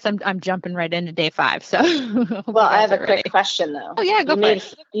 I guess I'm jumping right into day 5. So, well, I have a quick question though. Oh yeah, go for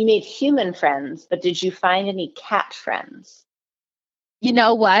it. You made human friends, but did you find any cat friends? You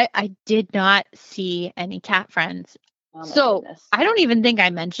know what? I did not see any cat friends. Oh, so goodness. I don't even think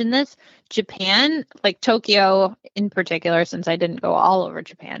I mentioned this. Japan, like Tokyo in particular, since I didn't go all over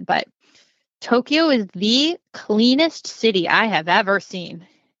Japan, but Tokyo is the cleanest city I have ever seen.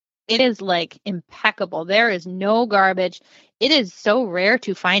 It is like impeccable. There is no garbage. It is so rare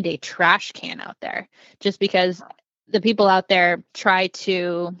to find a trash can out there, just because the people out there try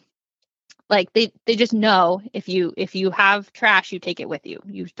to, like, they just know if you have trash, you take it with you.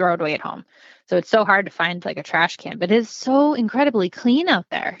 You throw it away at home. So it's so hard to find like a trash can, but it is so incredibly clean out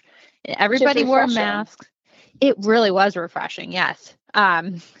there. Everybody wore masks. It really was refreshing. Yes.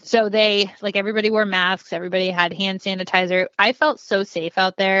 So everybody wore masks. Everybody had hand sanitizer. I felt so safe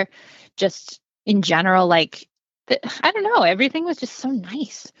out there, just in general. Like, I don't know. Everything was just so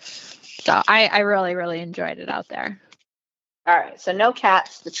nice. So I really, really enjoyed it out there. All right. So no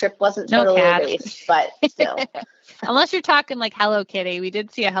cats. The trip wasn't totally a race, but still. Unless you're talking like Hello Kitty. We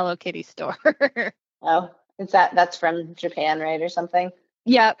did see a Hello Kitty store. Oh, that's from Japan, right? Or something?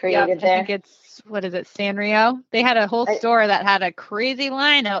 Yeah. Created there. I think it's, what is it, Sanrio? They had a whole store that had a crazy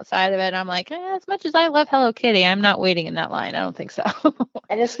line outside of it. I'm like, as much as I love Hello Kitty, I'm not waiting in that line. I don't think so.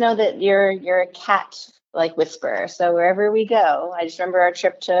 I just know that you're a cat like whisperer. So wherever we go, I just remember our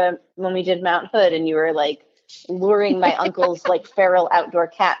trip to when we did Mount Hood, and you were like luring my uncle's like feral outdoor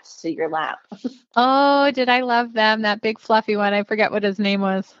cats to your lap. Oh, did I love them? That big fluffy one. I forget what his name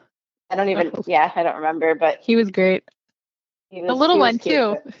was. I don't remember, but he was great. The little one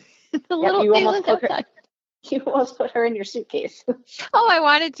too. The little you almost put her in your suitcase. Oh, I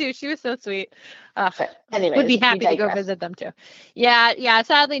wanted to. She was so sweet. Anyways, would be happy to go visit them too. Yeah.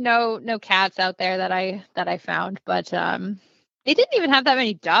 Sadly, no cats out there that I found, but they didn't even have that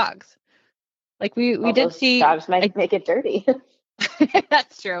many dogs. Like we did see dogs might make it dirty.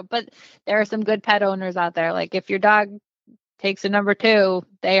 That's true, but there are some good pet owners out there. Like if your dog takes a number 2,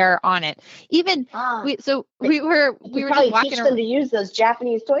 they are on it. Even we were just walking teach them to use those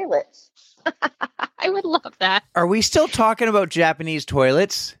Japanese toilets. I would love that. Are we still talking about Japanese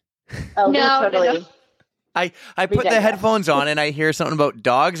toilets? Oh no, totally. No. I put the headphones on and I hear something about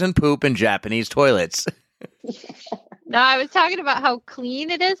dogs and poop and Japanese toilets. No, I was talking about how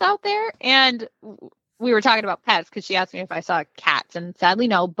clean it is out there, and we were talking about pets because she asked me if I saw cats, and sadly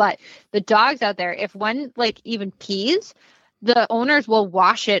no. But the dogs out there, if one like even pees, the owners will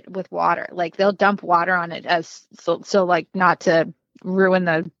wash it with water. Like they'll dump water on it as so like not to ruin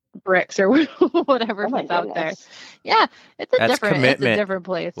the bricks or whatever is out there. Yeah, it's a different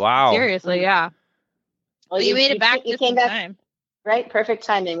place. Wow, seriously, yeah. Well, you made it back. You came back time. Right, perfect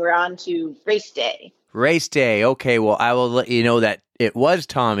timing. We're on to race day. Race day. Okay, well, I will let you know that it was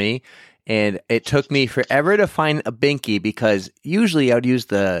Tommy, and it took me forever to find a binky because usually I would use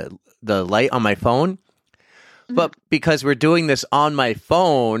the light on my phone. But because we're doing this on my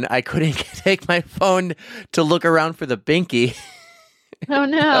phone, I couldn't take my phone to look around for the binky. Oh,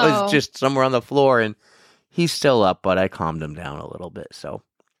 no. I was just somewhere on the floor, and he's still up, but I calmed him down a little bit. So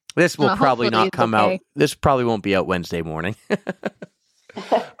this will probably not come out. This probably won't be out Wednesday morning.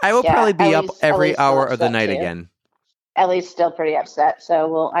 I will probably be up every hour of the night again. Ellie's still pretty upset,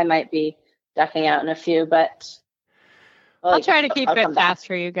 so I might be ducking out in a few, but I'll try to keep it fast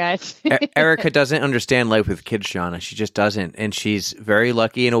for you guys. Erica doesn't understand life with kids, Shauna. She just doesn't, and she's very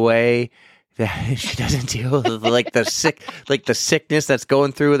lucky in a way. She doesn't deal with like the sickness that's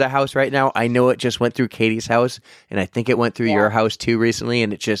going through the house right now. I know it just went through Katie's house, and I think it went through your house too recently.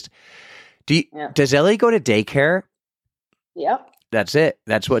 And it just, does Ellie go to daycare? Yep. That's it.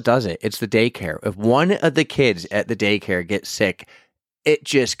 That's what does it. It's the daycare. If one of the kids at the daycare gets sick, it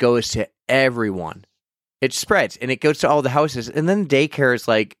just goes to everyone. It spreads and it goes to all the houses. And then daycare is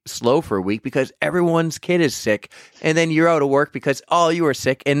like slow for a week because everyone's kid is sick. And then you're out of work because, you were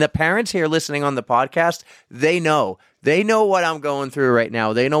sick. And the parents here listening on the podcast, they know. They know what I'm going through right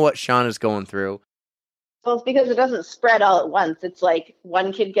now. They know what Sean is going through. Well, it's because it doesn't spread all at once. It's like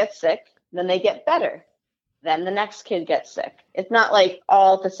one kid gets sick, then they get better. Then the next kid gets sick. It's not like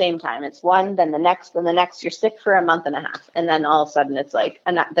all at the same time. It's one, then the next, then the next. You're sick for a month and a half. And then all of a sudden it's like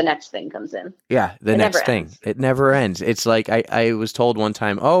the next thing comes in. Yeah, the next thing. Ends. It never ends. It's like I was told one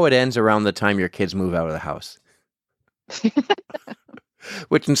time, it ends around the time your kids move out of the house.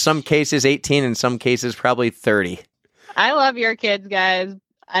 Which in some cases 18, in some cases probably 30. I love your kids, guys.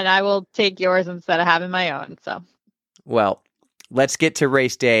 And I will take yours instead of having my own. So, well, let's get to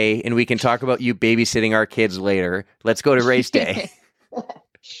race day, and we can talk about you babysitting our kids later. Let's go to race day.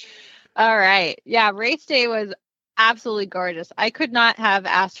 All right. Yeah, race day was absolutely gorgeous. I could not have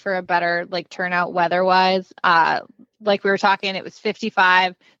asked for a better turnout weather-wise. Like we were talking, it was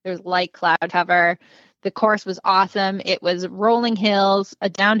 55. There's light cloud cover. The course was awesome. It was rolling hills, a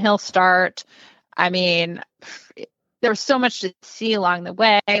downhill start. I mean, there was so much to see along the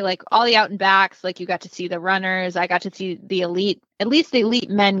way, like all the out and backs, like you got to see the runners. I got to see the elite, at least the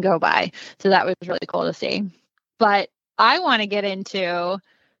elite men go by. So that was really cool to see. But I want to get into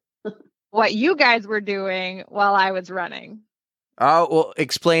what you guys were doing while I was running. Oh, well,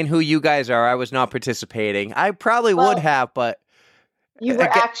 explain who you guys are. I was not participating. I probably would have, but you were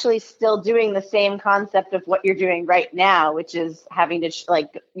actually still doing the same concept of what you're doing right now, which is having to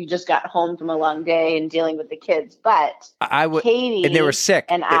you just got home from a long day and dealing with the kids. But Katie and they were sick,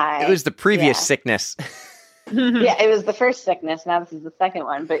 and it was the previous sickness. Yeah, it was the first sickness. Now this is the second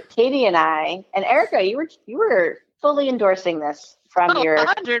one. But Katie and I and Erica, you were fully endorsing this from your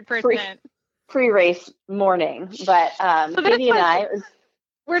 100% pre-race morning. But Katie and I, it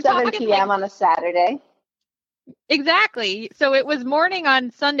was 7 p.m. on a Saturday. Exactly. So it was morning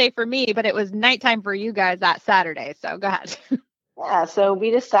on Sunday for me, but it was nighttime for you guys that Saturday. So go ahead. Yeah. So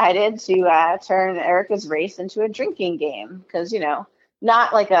we decided to turn Erica's race into a drinking game because,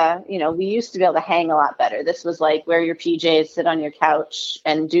 not like we used to be able to hang a lot better. This was like wear your PJs, sit on your couch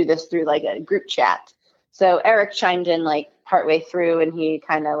and do this through like a group chat. So Eric chimed in partway through and he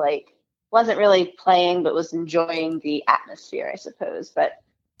kind of wasn't really playing, but was enjoying the atmosphere, I suppose. But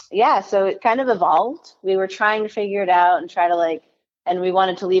yeah, so it kind of evolved. We were trying to figure it out and try to and we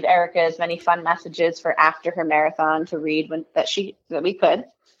wanted to leave Erica as many fun messages for after her marathon to read that we could.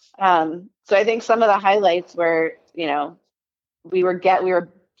 So I think some of the highlights were, we were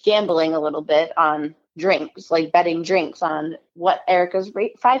gambling a little bit on drinks, betting drinks on what Erica's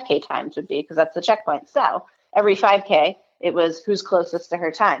 5K times would be, because that's the checkpoint. So every 5K, it was who's closest to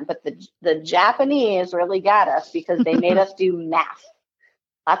her time. But the Japanese really got us because they made us do math.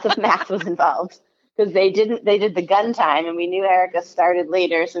 Lots of math was involved because they did the gun time, and we knew Erica started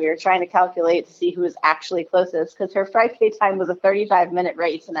later, so we were trying to calculate to see who was actually closest because her 5K time was a 35-minute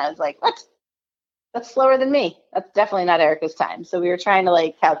race, and I was like, what? That's slower than me. That's definitely not Erica's time. So we were trying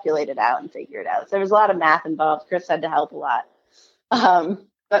to calculate it out and figure it out. So there was a lot of math involved. Chris had to help a lot.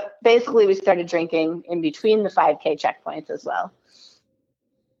 But basically we started drinking in between the 5K checkpoints as well.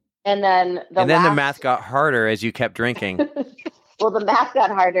 And then the math got harder as you kept drinking. Well, the math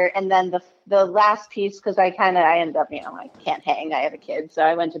got harder, and then the last piece, because I ended up, I can't hang. I have a kid, so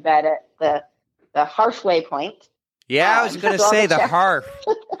I went to bed at the halfway point. Yeah, I was going to say the half.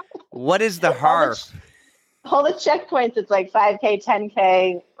 What is the half? All the checkpoints, it's 5K,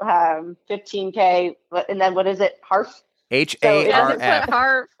 10K, 15K, and then what is it? Half?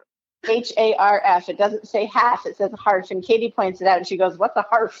 HARF. HARF. It doesn't say half, it says half, and Katie points it out, and she goes, what's a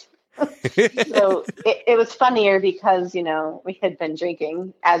half? So it was funnier because, we had been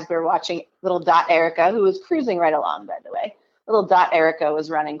drinking as we were watching little Dot Erica, who was cruising right along, by the way. Little Dot Erica was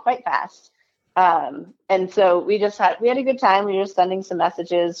running quite fast. And so we had a good time. We were just sending some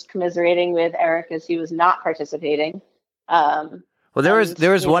messages commiserating with Eric as he was not participating. Well,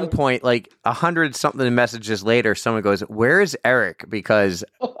 there was one point, 100 something messages later, someone goes, "Where is Eric?" Because,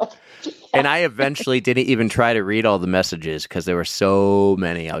 and I eventually didn't even try to read all the messages because there were so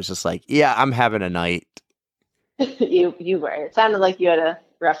many. I was just like, "Yeah, I'm having a night." You were. It sounded like you had a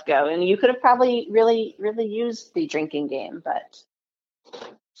rough go, and you could have probably really, really used the drinking game, but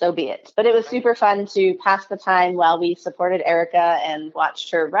so be it. But it was super fun to pass the time while we supported Erica and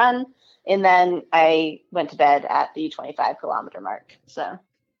watched her run. And then I went to bed at the 25-kilometer mark. So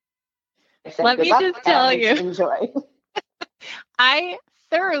I said, Let good me luck, just tell and you. enjoy. I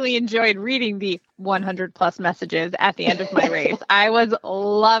thoroughly enjoyed reading the 100 plus messages at the end of my race. I was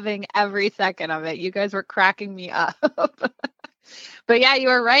loving every second of it. You guys were cracking me up. But yeah, you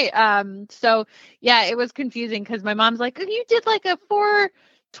were right. So yeah, it was confusing because my mom's like, you did like a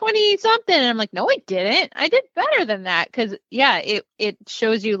 4:20 something. And I'm like, no, I didn't. I did better than that. Cause yeah, it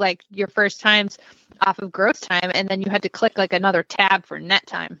shows you like your first times off of gross time. And then you had to click like another tab for net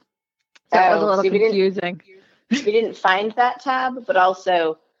time. So it was a little confusing. We didn't find that tab, but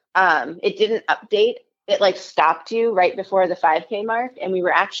also it didn't update. It like stopped you right before the 5K mark. And we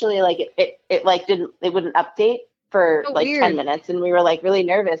were actually like, it like it wouldn't update for like weird. 10 minutes. And we were like really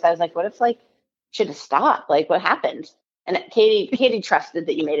nervous. I was like, what if like should have stopped? Like what happened? And Katie trusted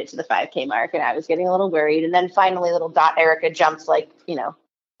that you made it to the 5K mark, and I was getting a little worried. And then finally little Dot Erica jumps like,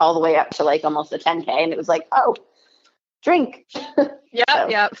 all the way up to like almost a 10K. And it was like, oh, drink.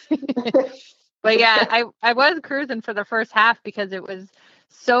 Yep. But yeah, I was cruising for the first half because it was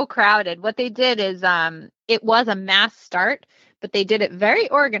so crowded. What they did is it was a mass start, but they did it very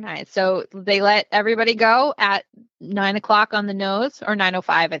organized. So they let everybody go at 9:00 on the nose, or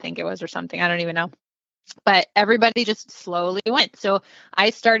 9:05, I think it was, or something. I don't even know. But everybody just slowly went. So I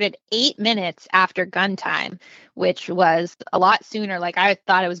started 8 minutes after gun time, which was a lot sooner. Like I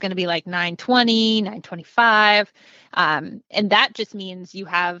thought it was going to be like 9:20, 9:25. And that just means you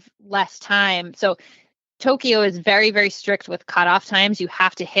have less time. So Tokyo is very, very strict with cutoff times. You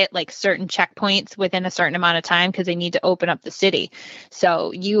have to hit like certain checkpoints within a certain amount of time because they need to open up the city.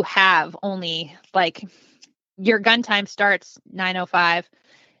 So you have only like your gun time starts 9:05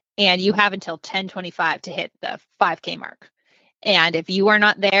 and you have until 10:25 to hit the 5K mark. And if you are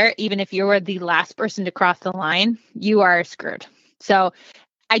not there, even if you are the last person to cross the line, you are screwed. So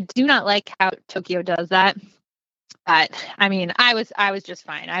I do not like how Tokyo does that. But I mean, I was just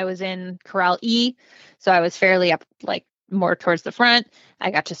fine. I was in Corral E, so I was fairly up, like more towards the front.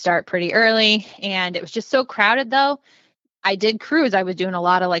 I got to start pretty early, and it was just so crowded though. I did cruise. I was doing a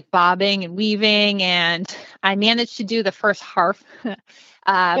lot of like bobbing and weaving, and I managed to do the first half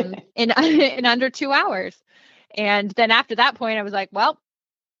in under 2 hours. And then after that point, I was like, well,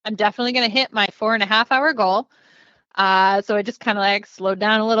 I'm definitely going to hit my 4.5-hour goal. So I just kind of like slowed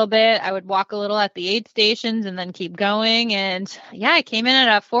down a little bit. I would walk a little at the aid stations and then keep going. And yeah, I came in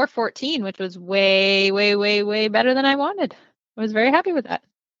at a 4:14, which was way, way, way, way better than I wanted. I was very happy with that.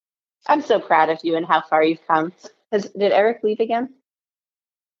 I'm so proud of you and how far you've come. Did Eric leave again?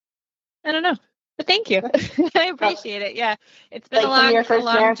 I don't know, but thank you. I appreciate it. Yeah, it's been like from your first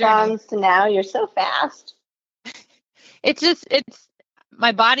marathons journey. To now, you're so fast. It's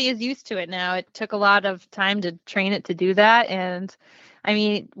my body is used to it now. It took a lot of time to train it to do that. And I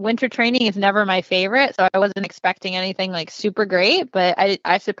mean, winter training is never my favorite. So I wasn't expecting anything like super great, but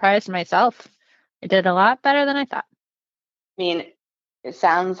I surprised myself. I did a lot better than I thought. I mean, it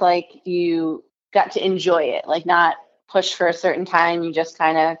sounds like you got to enjoy it, like not push for a certain time. You just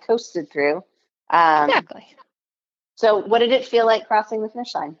kind of coasted through. Exactly. So what did it feel like crossing the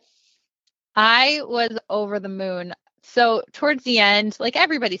finish line? I was over the moon. So towards the end, like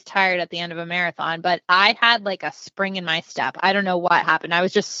everybody's tired at the end of a marathon, but I had like a spring in my step. I don't know what happened. I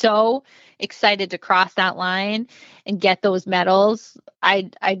was just so excited to cross that line and get those medals. I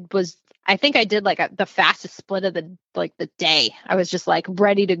think I did like the fastest split of the day. I was just like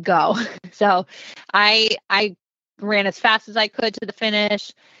ready to go. So I ran as fast as I could to the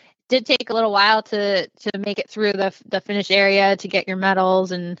finish. Did take a little while to make it through the finish area to get your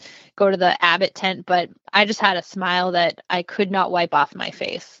medals and go to the Abbott tent, but I just had a smile that I could not wipe off my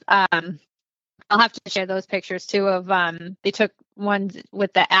face. I'll have to share those pictures too of they took ones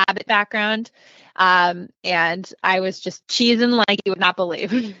with the Abbott background, and I was just cheesing like you would not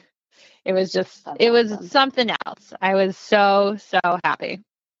believe. It was something else. I was so happy.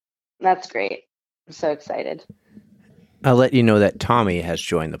 That's great. I'm so excited. I'll let you know that Tommy has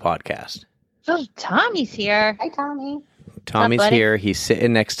joined the podcast. Oh, Tommy's here. Hi, Tommy. Tommy's here. He's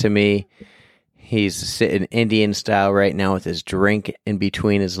sitting next to me. He's sitting Indian style right now with his drink in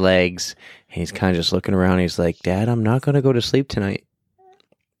between his legs. He's kind of just looking around. He's like, Dad, I'm not going to go to sleep tonight.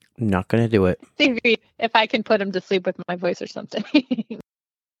 I'm not going to do it. See if I can put him to sleep with my voice or something.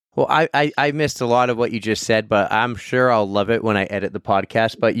 Well, I missed a lot of what you just said, but I'm sure I'll love it when I edit the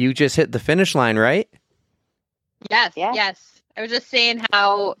podcast. But you just hit the finish line, right? Yes, Yeah. yes. I was just saying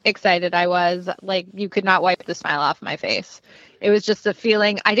how excited I was. Like, you could not wipe the smile off my face. It was just a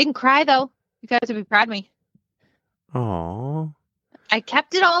feeling. I didn't cry, though. You guys would be proud of me. Aww. I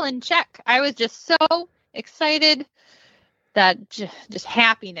kept it all in check. I was just so excited that just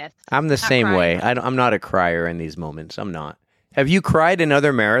happiness. I'm the Not same way. crying. I'm not a crier in these moments. I'm not. Have you cried in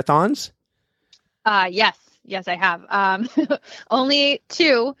other marathons? Yes, I have. Only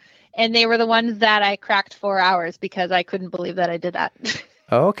 2, and they were the ones that I cracked 4 hours because I couldn't believe that I did that.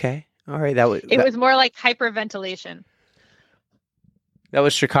 Oh, okay. All right. It was more like hyperventilation. That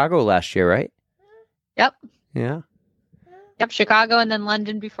was Chicago last year, right? Yep. Yeah. Yep, Chicago and then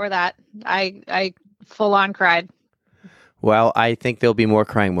London before that. I full on cried. Well, I think there'll be more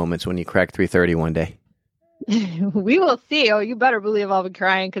crying moments when you crack 3:30 one day. We will see. Oh, you better believe I'll be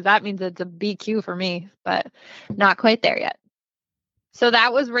crying because that means it's a BQ for me, but not quite there yet. So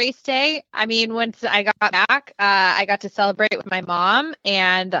that was race day. I mean, once I got back, I got to celebrate with my mom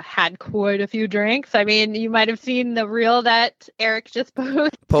and had quite a few drinks. I mean, you might have seen the reel that Eric just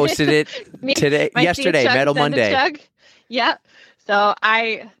Posted it yesterday, Metal Monday. Yeah. So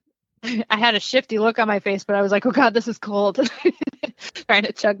I had a shifty look on my face, but I was like, oh God, this is cold. Trying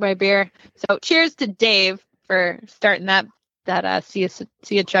to chug my beer. So cheers to Dave for starting that see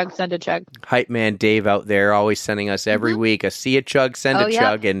a chug, send a chug. Hype man Dave out there always sending us every week a see a chug, send a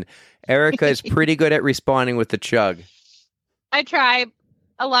chug. And Erica is pretty good at responding with the chug. I try.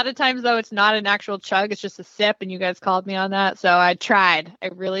 A lot of times, though, it's not an actual chug. It's just a sip, and you guys called me on that. So I tried. I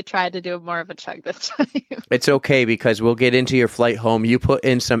really tried to do more of a chug this time. It's okay because we'll get into your flight home. You put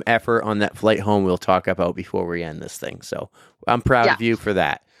in some effort on that flight home we'll talk about before we end this thing. So I'm proud of you for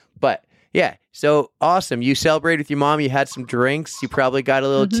that. But yeah, so awesome. You celebrated with your mom. You had some drinks. You probably got a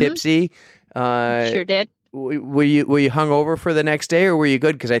little tipsy. Sure did. Were you hungover for the next day or were you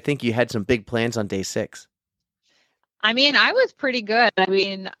good? Because I think you had some big plans on day 6. I mean, I was pretty good. I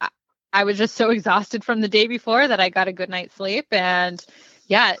mean, I was just so exhausted from the day before that I got a good night's sleep. And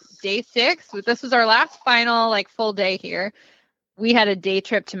yeah, day 6, this was our last final full day here. We had a day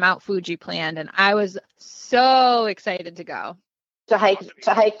trip to Mount Fuji planned, and I was so excited to go. To hike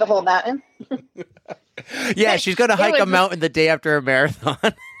the whole mountain. Yeah, she's going to hike a mountain the day after a marathon.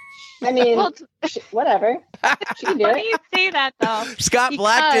 I mean, whatever. She can do Why do it. you say that, though? Scott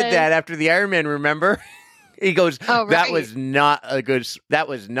Black did that after the Ironman, remember? He goes, that was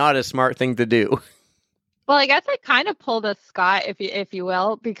not a smart thing to do. Well, I guess I kind of pulled a Scott, if you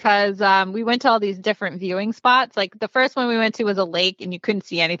will, because we went to all these different viewing spots. Like the first one we went to was a lake and you couldn't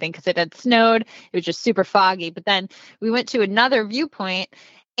see anything because it had snowed. It was just super foggy. But then we went to another viewpoint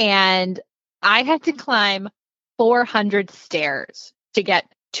and I had to climb 400 stairs to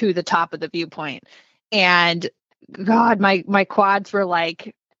get to the top of the viewpoint. And God, my quads were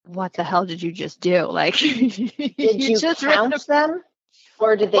like, what the hell did you just do? Like, did you just count them,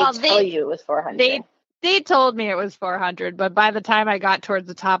 or did they tell you it was 400? They told me it was 400, but by the time I got towards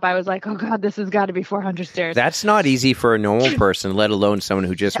the top, I was like, oh God, this has got to be 400 stairs. That's not easy for a normal person, let alone someone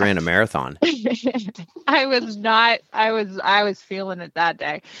who just ran a marathon. I was feeling it that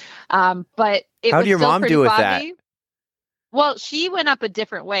day. But it How was did your still mom pretty do with foggy. that? Well, she went up a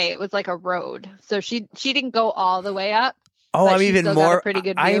different way. It was like a road. So she didn't go all the way up. Oh, I'm even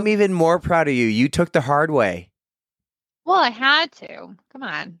more proud of you. You took the hard way. Well, I had to. Come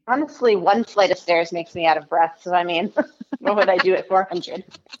on. Honestly, one flight of stairs makes me out of breath. So, I mean, what would I do at 400?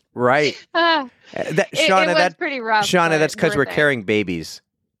 Right. Shauna, it was pretty rough. Shauna, that's because we're it. carrying babies.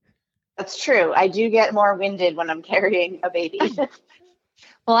 That's true. I do get more winded when I'm carrying a baby.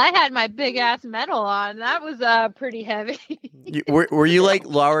 Well, I had my big ass medal on. That was pretty heavy. Were you like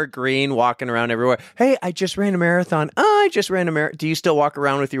Laura Green walking around everywhere? Hey, I just ran a marathon. Oh, I just ran a marathon. Do you still walk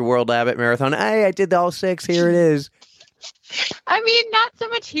around with your World Abbott marathon? Hey, I did all 6. Here it is. I mean, not so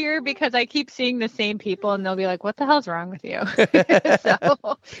much here because I keep seeing the same people and they'll be like, what the hell's wrong with you?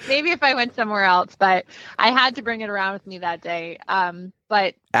 So maybe if I went somewhere else, but I had to bring it around with me that day.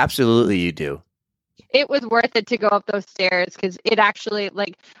 But absolutely you do. It was worth it to go up those stairs because it actually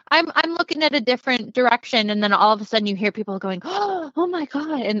I'm looking at a different direction and then all of a sudden you hear people going, oh my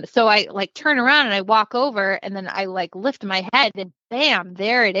God. And so I turn around and I walk over and then I lift my head and bam,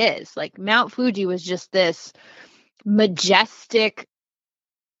 there it is. Mount Fuji was just this majestic,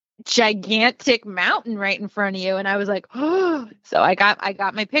 gigantic mountain right in front of you. And I was like, oh, so I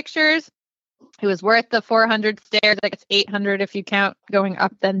got my pictures. It was worth the 400 stairs. I guess 800 if you count going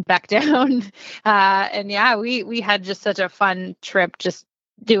up then back down. And yeah, we had just such a fun trip, just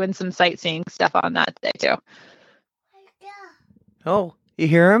doing some sightseeing stuff on that day too. Oh, you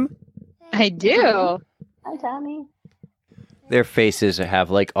hear him? I do. Hi, Tommy. Their faces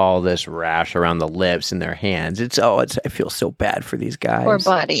have all this rash around the lips and their hands. I feel so bad for these guys. Poor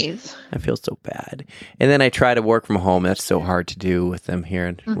buddies. I feel so bad. And then I try to work from home. That's so hard to do with them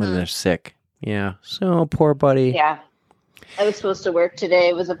here when they're sick. Yeah. So poor buddy. Yeah. I was supposed to work today.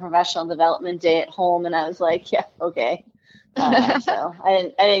 It was a professional development day at home, and I was like, yeah, okay. So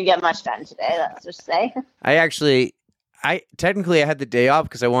I didn't get much done today. Let's just say. I technically had the day off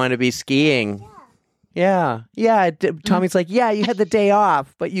because I wanted to be skiing. Yeah. Tommy's like, yeah, you had the day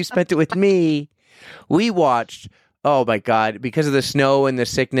off, but you spent it with me. We watched. Oh my God! Because of the snow and the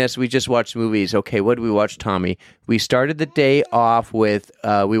sickness, we just watched movies. Okay, what did we watch, Tommy? We started the day off with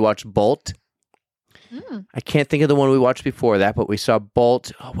we watched Bolt. I can't think of the one we watched before that, but we saw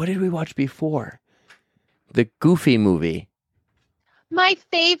Bolt. Oh, what did we watch before? The Goofy movie. My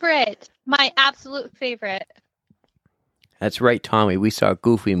favorite. My absolute favorite. That's right, Tommy. We saw a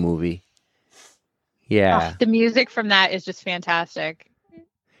Goofy movie. Yeah. Oh, the music from that is just fantastic.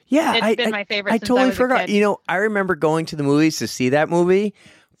 Yeah, It's been my favorite I since totally I was a forgot. kid. You know, I remember going to the movies to see that movie,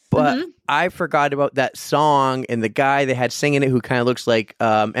 but I forgot about that song and the guy they had singing it who kind of looks like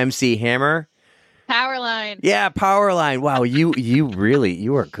MC Hammer. Powerline. Yeah, Powerline. Wow,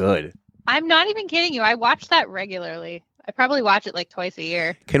 you are good. I'm not even kidding you. I watch that regularly. I probably watch it like twice a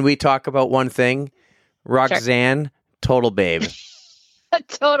year. Can we talk about one thing? Roxanne, total babe. A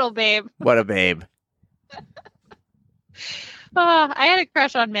total babe. What a babe. Oh, I had a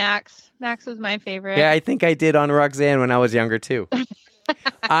crush on Max. Max was my favorite. Yeah, I think I did on Roxanne when I was younger too.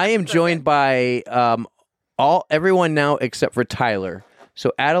 I am joined by everyone now except for Tyler.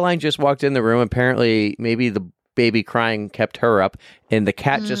 So Adeline just walked in the room. Apparently, maybe the baby crying kept her up, and the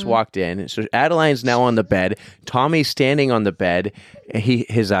cat just walked in. So Adeline's now on the bed. Tommy's standing on the bed.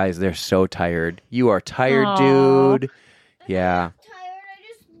 His eyes, they're so tired. You are tired, Aw. dude. Yeah. Tired. I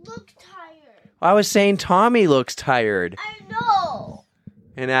just look tired. I was saying Tommy looks tired. I know.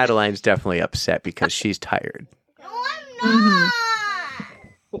 And Adeline's definitely upset because she's tired. No, I'm not.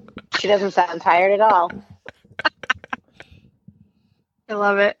 She doesn't sound tired at all. I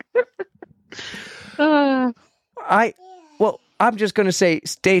love it. Uh, I'm just going to say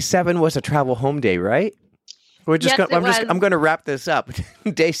day 7 was a travel home day, right? We're just Yes, I'm going to wrap this up.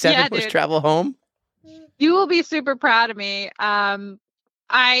 Day 7 Yeah, was dude. travel home. you will be super proud of me.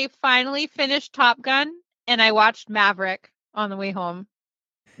 I finally finished Top Gun and I watched Maverick on the way home.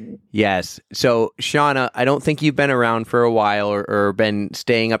 Yes. So, Shauna, I don't think you've been around for a while or been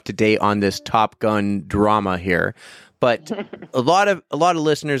staying up to date on this Top Gun drama here. But a lot of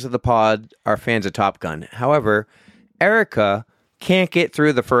listeners of the pod are fans of Top Gun. However, Erica can't get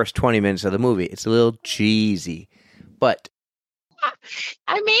through the first 20 minutes of the movie. It's a little cheesy. But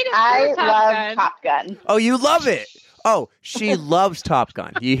I made it I through Top love Gun. Top Gun. oh, you love it. Oh, she loves Top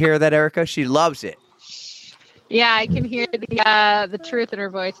Gun. You hear that, Erica? She loves it. Yeah, I can hear the truth in her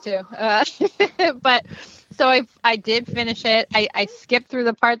voice too. But so I did finish it. I skipped through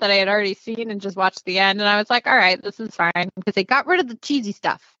the part that I had already seen and just watched the end. And I was like, all right, this is fine because they got rid of the cheesy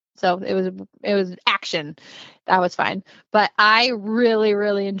stuff. So it was action. That was fine. But I really,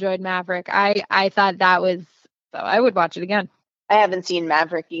 really enjoyed Maverick. I thought that was, so I would watch it again. I haven't seen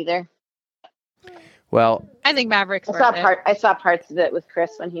Maverick either. Well, I think Maverick's I worth it. I saw parts of it with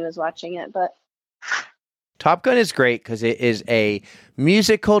Chris when he was watching it, but Top Gun is great because it is a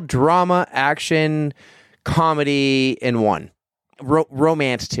musical, drama, action, comedy in one.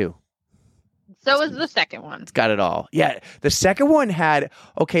 Romance, too. So was the second one. It's got it all. Yeah. The second one had,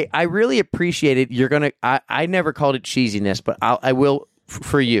 okay, I really appreciated, I never called it cheesiness, but I will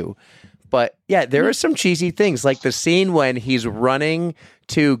for you. But yeah, there are some cheesy things, like the scene when he's running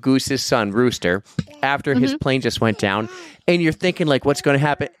to Goose's son, Rooster, after his plane just went down, and you're thinking, like, what's going to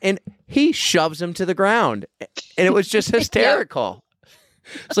happen? And he shoves him to the ground, and it was just hysterical.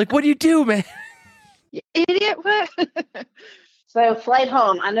 It's like, what do you do, man? You idiot. What? so flight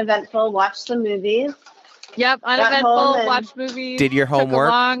home, uneventful, watched the movies. Yep, home uneventful, and- watched movies. Did your homework?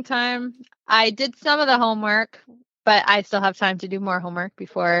 Took a long time. I did some of the homework, but I still have time to do more homework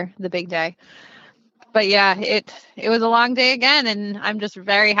before the big day. But yeah, it was a long day again, and I'm just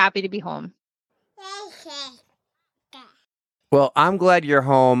very happy to be home. Well, I'm glad you're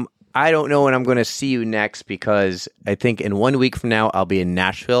home. I don't know when I'm going to see you next because I think in 1 week from now, I'll be in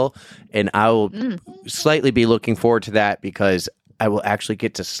Nashville, and I will slightly be looking forward to that because I will actually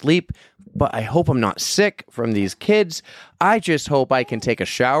get to sleep, but I hope I'm not sick from these kids. I just hope I can take a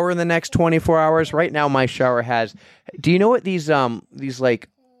shower in the next 24 hours. Right now, my shower has, do you know what these like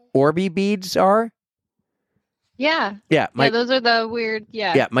Orby beads are? Yeah. Yeah. Yeah, those are the weird,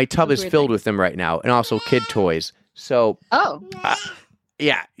 Yeah, my tub those is weird filled things. with them right now, and also kid toys. So, Oh,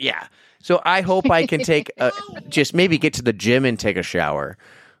 yeah. So I hope I can just maybe get to the gym and take a shower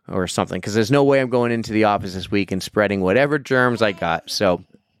or something, because there's no way I'm going into the office this week and spreading whatever germs I got. So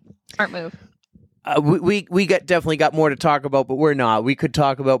smart move. we definitely got more to talk about, but we're not. We could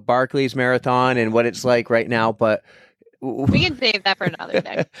talk about Barclays Marathon and what it's like right now, but We can save that for another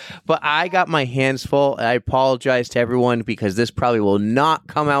day. But I got my hands full. I apologize to everyone because this probably will not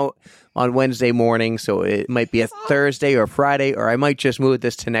come out on Wednesday morning. So it might be a Thursday or Friday, or I might just move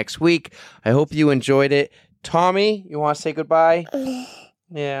this to next week. I hope you enjoyed it. Tommy, you want to say goodbye?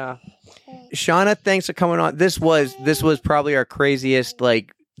 Yeah. Shauna, thanks for coming on. This was probably our craziest,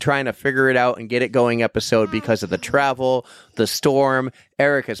 like, trying to figure it out and get it going episode because of the travel, the storm.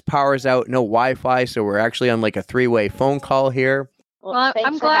 Erica's power's out, no Wi-Fi, so we're actually on like a 3-way phone call here. Well, thanks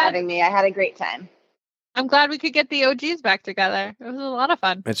I'm for glad- having me. I had a great time. I'm glad we could get the OGs back together. It was a lot of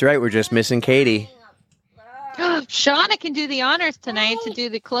fun. That's right, we're just missing Katie. Shauna can do the honors tonight to do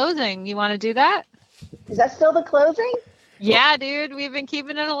the closing. You want to do that? Is that still the closing? Yeah, dude, we've been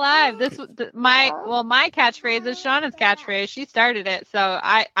keeping it alive. My catchphrase is Shauna's catchphrase. She started it, so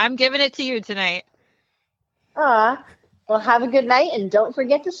I'm giving it to you tonight. Well, have a good night and don't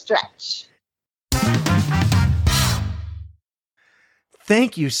forget to stretch.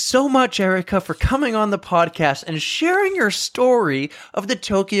 Thank you so much, Erica, for coming on the podcast and sharing your story of the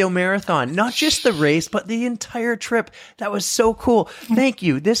Tokyo Marathon. Not just the race, but the entire trip. That was so cool. Thank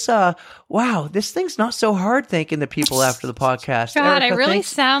you. This thing's not so hard, thanking the people after the podcast. God, Erica, I really thanks.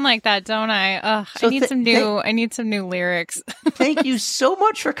 sound like that, don't I? Ugh, So I need some new lyrics. Thank you so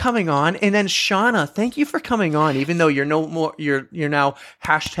much for coming on. And then Shauna, thank you for coming on, even though you're now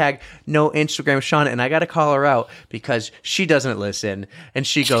hashtag no Instagram Shauna. And I got to call her out because she doesn't listen. And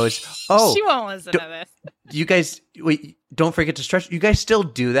she goes, oh, She won't listen to this. you guys, wait, don't forget to stretch. You guys still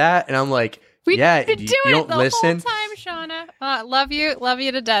do that? And I'm like, We've yeah, been you doing don't it the listen. whole time, Shauna. Love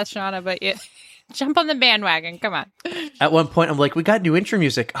you to death, Shauna, but you jump on the bandwagon. Come on. At one point, I'm like, we got new intro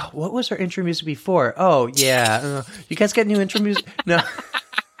music. Oh, what was our intro music before? Oh, yeah. You guys got new intro music? No.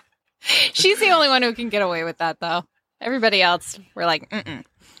 She's the only one who can get away with that, though. Everybody else, we're like, mm-mm.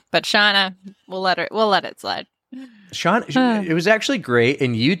 But Shauna, we'll let it slide. Sean, it was actually great,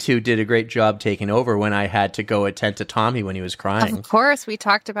 and you two did a great job taking over when I had to go attend to Tommy when he was crying. Of course, we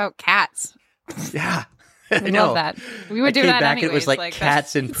talked about cats. Yeah, We I know. love that. We would I do came that back and anyways. it was like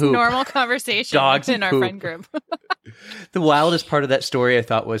cats and it's poop. normal conversation Dogs in and our poop. friend group. The wildest part of that story, I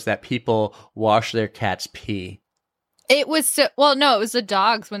thought, was that people wash their cat's pee. It was it was the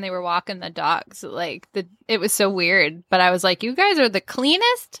dogs when they were walking the dogs. It was so weird. But I was like, you guys are the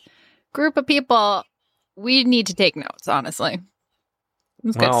cleanest group of people. We need to take notes, honestly. It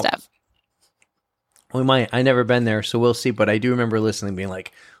was good Well, stuff. We might. I never been there, so we'll see. But I do remember listening, being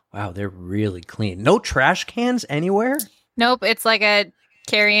like, wow, they're really clean. No trash cans anywhere? Nope, it's like a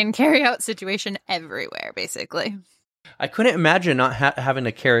carry-in, carry-out situation everywhere, basically. I couldn't imagine not having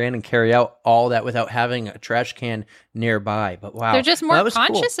to carry in and carry out all that without having a trash can nearby. But wow. They're just Well, more that was cool.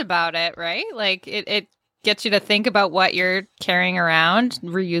 conscious about it, right? Like, it gets you to think about what you're carrying around,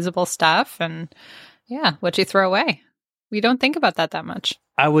 reusable stuff, and yeah, what you throw away. We don't think about that much.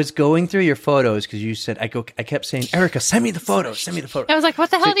 I was going through your photos because you said I kept saying, Erica, send me the photos. Send me the photos. I was like, what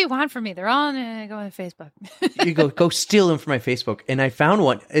the So- hell do you want from me? They're all go on Facebook. You go steal them from my Facebook, and I found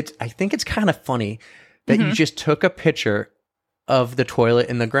one. I think it's kind of funny that you just took a picture of the toilet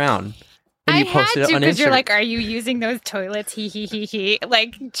in the ground and you posted it on because Instagram. you're like, are you using those toilets? He.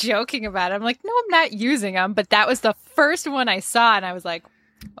 Like joking about it. I'm like, no, I'm not using them. But that was the first one I saw, and I was like,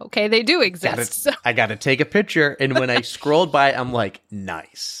 okay, they do exist. I got to take a picture, and when I scrolled by, I'm like,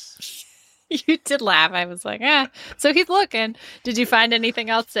 nice. You did laugh. I was like, So he's looking. Did you find anything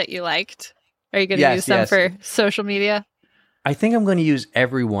else that you liked? Are you going to use some for social media? I think I'm going to use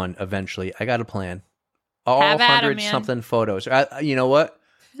every one eventually. I got a plan. All Have at 'em, 100-something photos. You know what?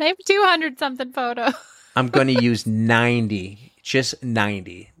 I have 200 something photo. I'm going to use 90. Just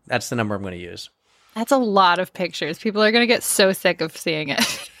 90. That's the number I'm going to use. That's a lot of pictures. People are going to get so sick of seeing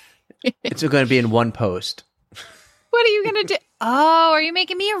it. It's going to be in one post. What are you going to do? Oh, are you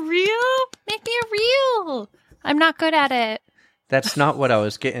making me a reel? Make me a reel. I'm not good at it. That's not what I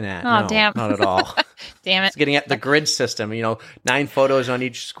was getting at. Oh, No, damn. not at all. Damn it. It's getting at the grid system. 9 photos on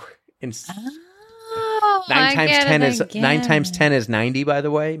each square. Oh, 9 times 10 is again. 9 times 10 is 90. By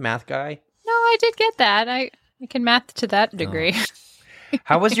the way, math guy. No, I did get that. I can math to that degree.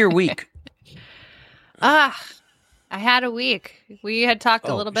 How was your week? I had a week. We had talked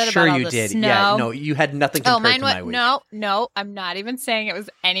a little bit sure about all you the did. snow. Yeah, no, you had nothing compared mine to was my week. no. I'm not even saying it was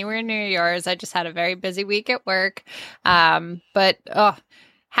anywhere near yours. I just had a very busy week at work. But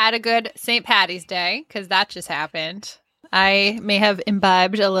had a good St. Patty's Day because that just happened. I may have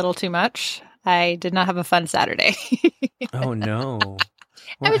imbibed a little too much. I did not have a fun Saturday. Oh no!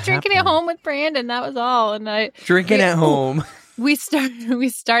 I was drinking at home with Brandon. That was all. And Drinking at home. We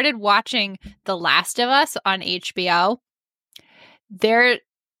started watching The Last of Us on HBO.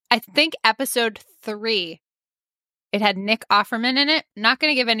 I think episode 3 It had Nick Offerman in it. Not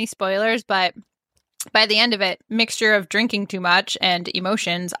going to give any spoilers, but by the end of it, mixture of drinking too much and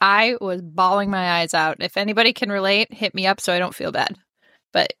emotions, I was bawling my eyes out. If anybody can relate, hit me up so I don't feel bad.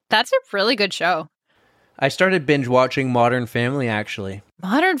 But that's a really good show. I started binge watching Modern Family, actually.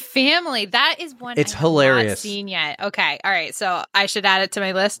 Modern Family. That is one It's I have hilarious. not seen yet. Okay. All right. So I should add it to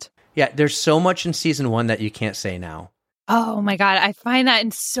my list. Yeah, there's so much in season 1 that you can't say now. Oh my God. I find that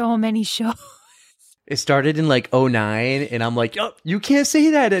in so many shows. It started in like '09, and I'm like, oh, you can't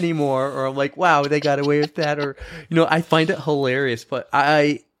say that anymore. Or I'm like, wow, they got away with that. Or, I find it hilarious. But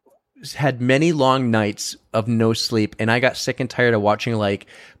I had many long nights of no sleep, and I got sick and tired of watching like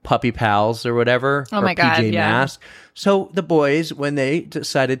Puppy Pals or whatever. Oh or my God, PJ yeah. Masks. So the boys, when they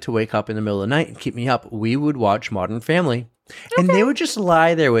decided to wake up in the middle of the night and keep me up, we would watch Modern Family. And they would just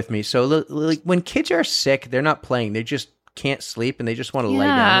lie there with me. So like when kids are sick, they're not playing. They just can't sleep, and they just want to lay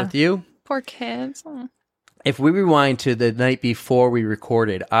Yeah. down with you. Poor kids. Oh. If we rewind to the night before we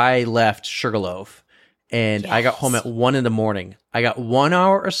recorded, I left Sugarloaf and I got home at 1 a.m. I got 1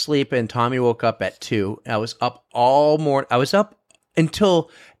 hour of sleep and Tommy woke up at 2. I was up all morning. I was up until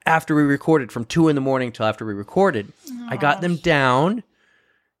after we recorded, from 2 a.m. till after we recorded. I got them down,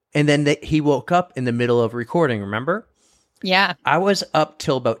 and then he woke up in the middle of recording, remember? Yeah. I was up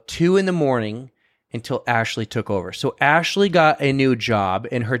till about 2 a.m. until Ashley took over. So Ashley got a new job,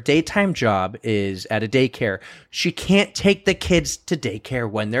 and her daytime job is at a daycare. She can't take the kids to daycare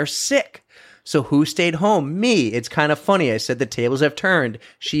when they're sick. So who stayed home? Me. It's kind of funny. I said the tables have turned.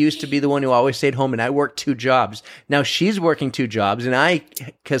 She used to be the one who always stayed home, and I worked 2 jobs. Now she's working 2 jobs, and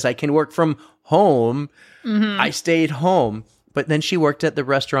because I can work from home, I stayed home. But then she worked at the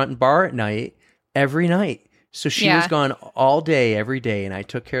restaurant and bar at night, every night. So she was gone all day, every day, and I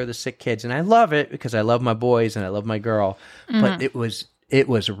took care of the sick kids. And I love it because I love my boys and I love my girl. But it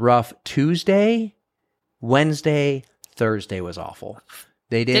was rough. Tuesday, Wednesday, Thursday was awful.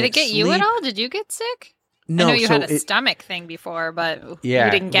 They didn't Did it get you sleep. at all? Did you get sick? No, I know you so had a stomach thing before, but Yeah,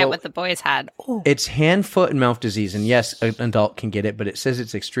 you didn't get well, what the boys had. Oh. It's hand, foot, and mouth disease. And yes, an adult can get it, but it says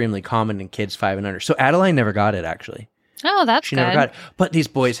it's extremely common in kids 5 and under. So Adeline never got it, actually. Oh, that's She good. never got it. But these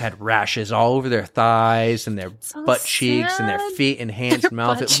boys had rashes all over their thighs and their So butt cheeks and their sad. feet and hands and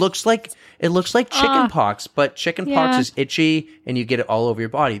mouth. butt It looks like chicken pox, but chicken pox Yeah. is itchy and you get it all over your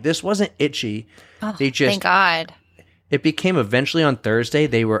body. This wasn't itchy. Oh, They just thank God. it became eventually on Thursday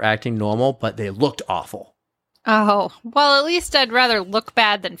they were acting normal, but they looked awful. Oh, well, at least I'd rather look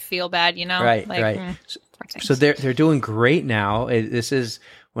bad than feel bad, Right. poor things. So they're doing great now. This is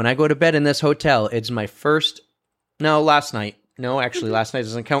when I go to bed in this hotel. It's my first. No, last night. No, actually, last night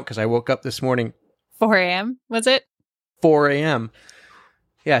doesn't count because I woke up this morning 4 a.m., was it? 4 a.m.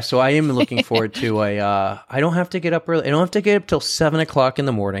 Yeah, so I am looking forward to I don't have to get up early. I don't have to get up till 7 o'clock in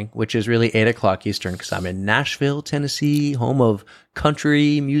the morning, which is really 8 o'clock Eastern because I'm in Nashville, Tennessee, home of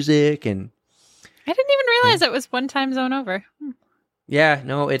country music and. I didn't even realize it was one time zone over. Yeah,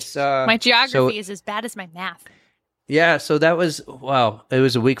 no, it's My geography so- is as bad as my math. Yeah, so that was wow. It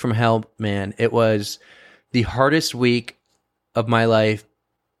was a week from hell, man. It was the hardest week of my life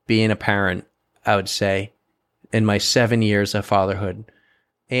being a parent, I would say, in my 7 years of fatherhood.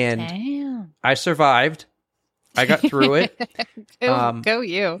 And Damn. I survived. I got through it. Go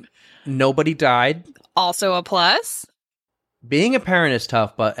you. Nobody died. Also a plus. Being a parent is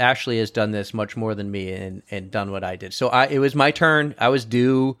tough, but Ashley has done this much more than me and done what I did. So it was my turn. I was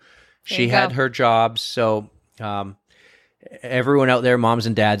due. She you had go. her jobs. So everyone out there, moms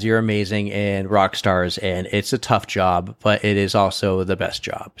and dads, you're amazing and rock stars. And it's a tough job, but it is also the best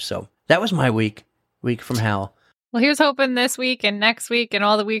job. So that was my week from hell. Well, here's hoping this week and next week and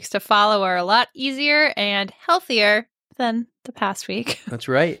all the weeks to follow are a lot easier and healthier than the past week. That's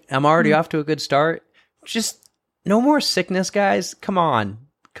right. I'm already off to a good start. Just no more sickness, guys. Come on.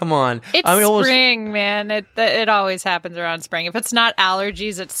 It's almost- spring, man. It always happens around spring. If it's not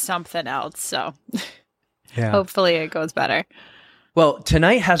allergies, it's something else. So Yeah. hopefully it goes better. Well,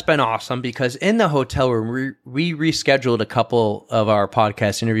 tonight has been awesome because in the hotel room, we rescheduled a couple of our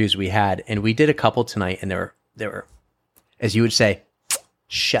podcast interviews we had, and we did a couple tonight, and they were, as you would say,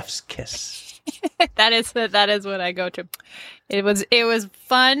 chef's kiss. that is what I go to. It was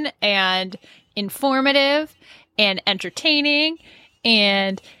fun and informative and entertaining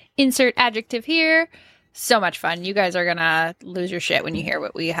and insert adjective here. So much fun. You guys are gonna lose your shit when you hear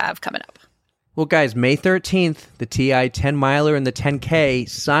what we have coming up. Well, guys, May 13th, the TI 10 miler and the 10K,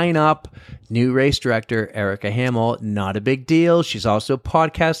 sign up. New race director, Erica Hamill, not a big deal. She's also a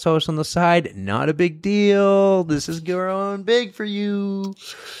podcast host on the side, not a big deal. This is growing big for you.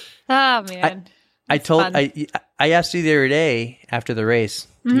 Oh man. I told fun. I asked you the other day after the race,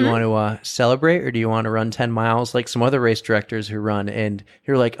 do you want to celebrate or do you want to run 10 miles like some other race directors who run? And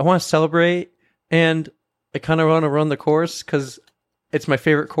you're like, I want to celebrate and I kind of want to run the course because it's my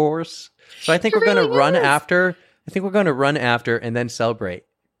favorite course. So I think we're going to run after. I think we're going to run after and then celebrate.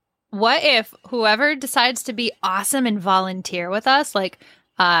 What if whoever decides to be awesome and volunteer with us, like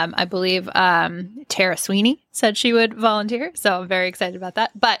I believe Tara Sweeney said she would volunteer, so I'm very excited about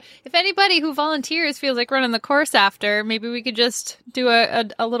that. But if anybody who volunteers feels like running the course after, maybe we could just do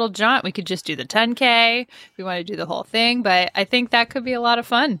a little jaunt. We could just do the 10K. We want to do the whole thing, but I think that could be a lot of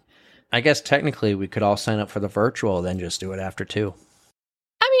fun. I guess technically we could all sign up for the virtual, then just do it after too.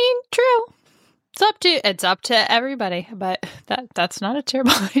 I mean, true. It's up to everybody, but that's not a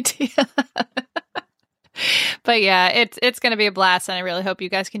terrible idea. But yeah, it's going to be a blast, and I really hope you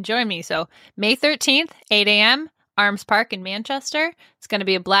guys can join me. So May 13th, 8 a.m., Arms Park in Manchester. It's going to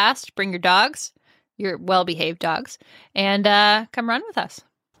be a blast. Bring your dogs, your well-behaved dogs, and come run with us.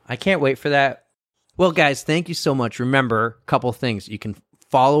 I can't wait for that. Well, guys, thank you so much. Remember, a couple things. You can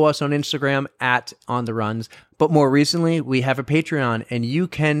follow us on Instagram at On The Runs. But more recently, we have a Patreon, and you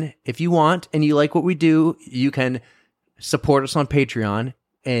can, if you want and you like what we do, you can support us on Patreon.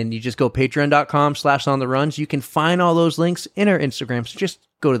 And you just go patreon.com/ontheruns. You can find all those links in our Instagram. So just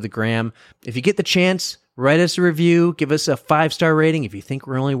go to the gram. If you get the chance, write us a review. Give us a 5-star rating. If you think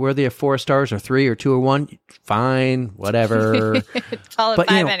we're only worthy of 4 stars or 3 or 2 or 1, fine, whatever. Call it But,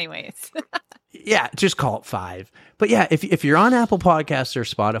 5 anyways. Yeah, just call it 5. But yeah, if you're on Apple Podcasts or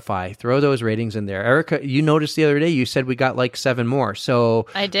Spotify, throw those ratings in there. Erica, you noticed the other day, you said we got like 7 more. So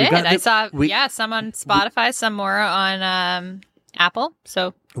I did. I saw, some on Spotify, some more on Apple.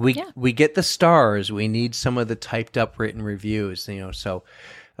 So we get the stars. We need some of the typed up written reviews, so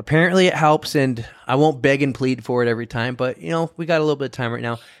apparently it helps, and I won't beg and plead for it every time, but we got a little bit of time right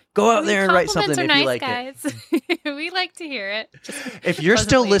now. Go out there and write something if you like guys. it. We like to hear it. If you're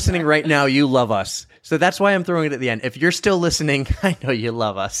still listening right now, you love us. So that's why I'm throwing it at the end. If you're still listening, I know you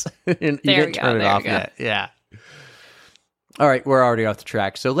love us. You didn't turn it off yet. Yeah. All right, we're already off the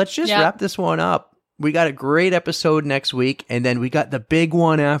track. So let's just wrap this one up. We got a great episode next week, and then we got the big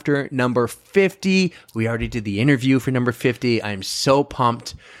one after number 50. We already did the interview for number 50. I'm so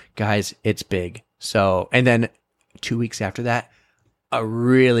pumped. Guys, it's big. So, and then 2 weeks after that, a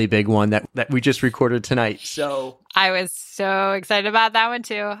really big one that we just recorded tonight. So I was so excited about that one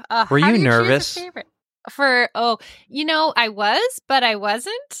too. Were you nervous? I was, but I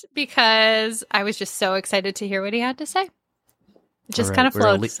wasn't, because I was just so excited to hear what he had to say. It just kind of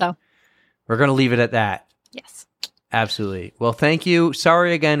flowed. So we're going to leave it at that. Yes. Absolutely. Well, thank you.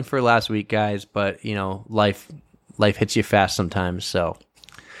 Sorry again for last week, guys, but life hits you fast sometimes. So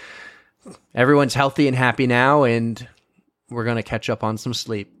everyone's healthy and happy now, and we're going to catch up on some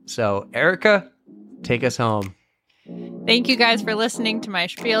sleep. So Erica, take us home. Thank you guys for listening to my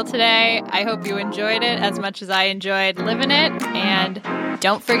spiel today. I hope you enjoyed it as much as I enjoyed living it, and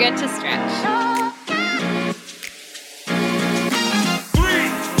don't forget to stretch. 3,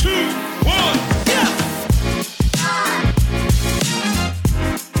 2, 1, yeah!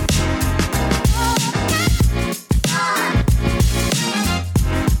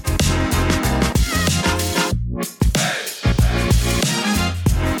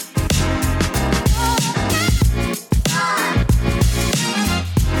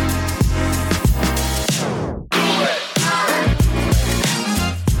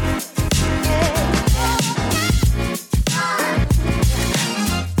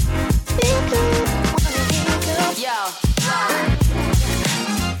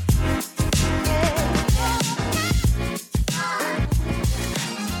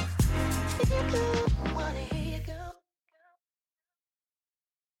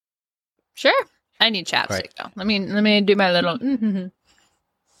 Sure. I need chapstick Right. though. Let me do my little.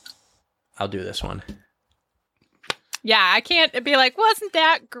 I'll do this one. Yeah, I can't be like, wasn't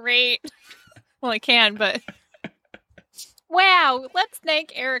that great? Well, I can, but wow. Let's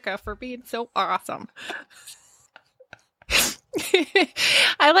thank Erica for being so awesome.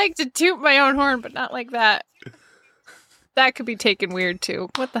 I like to toot my own horn, but not like that. That could be taken weird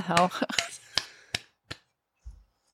too. What the hell?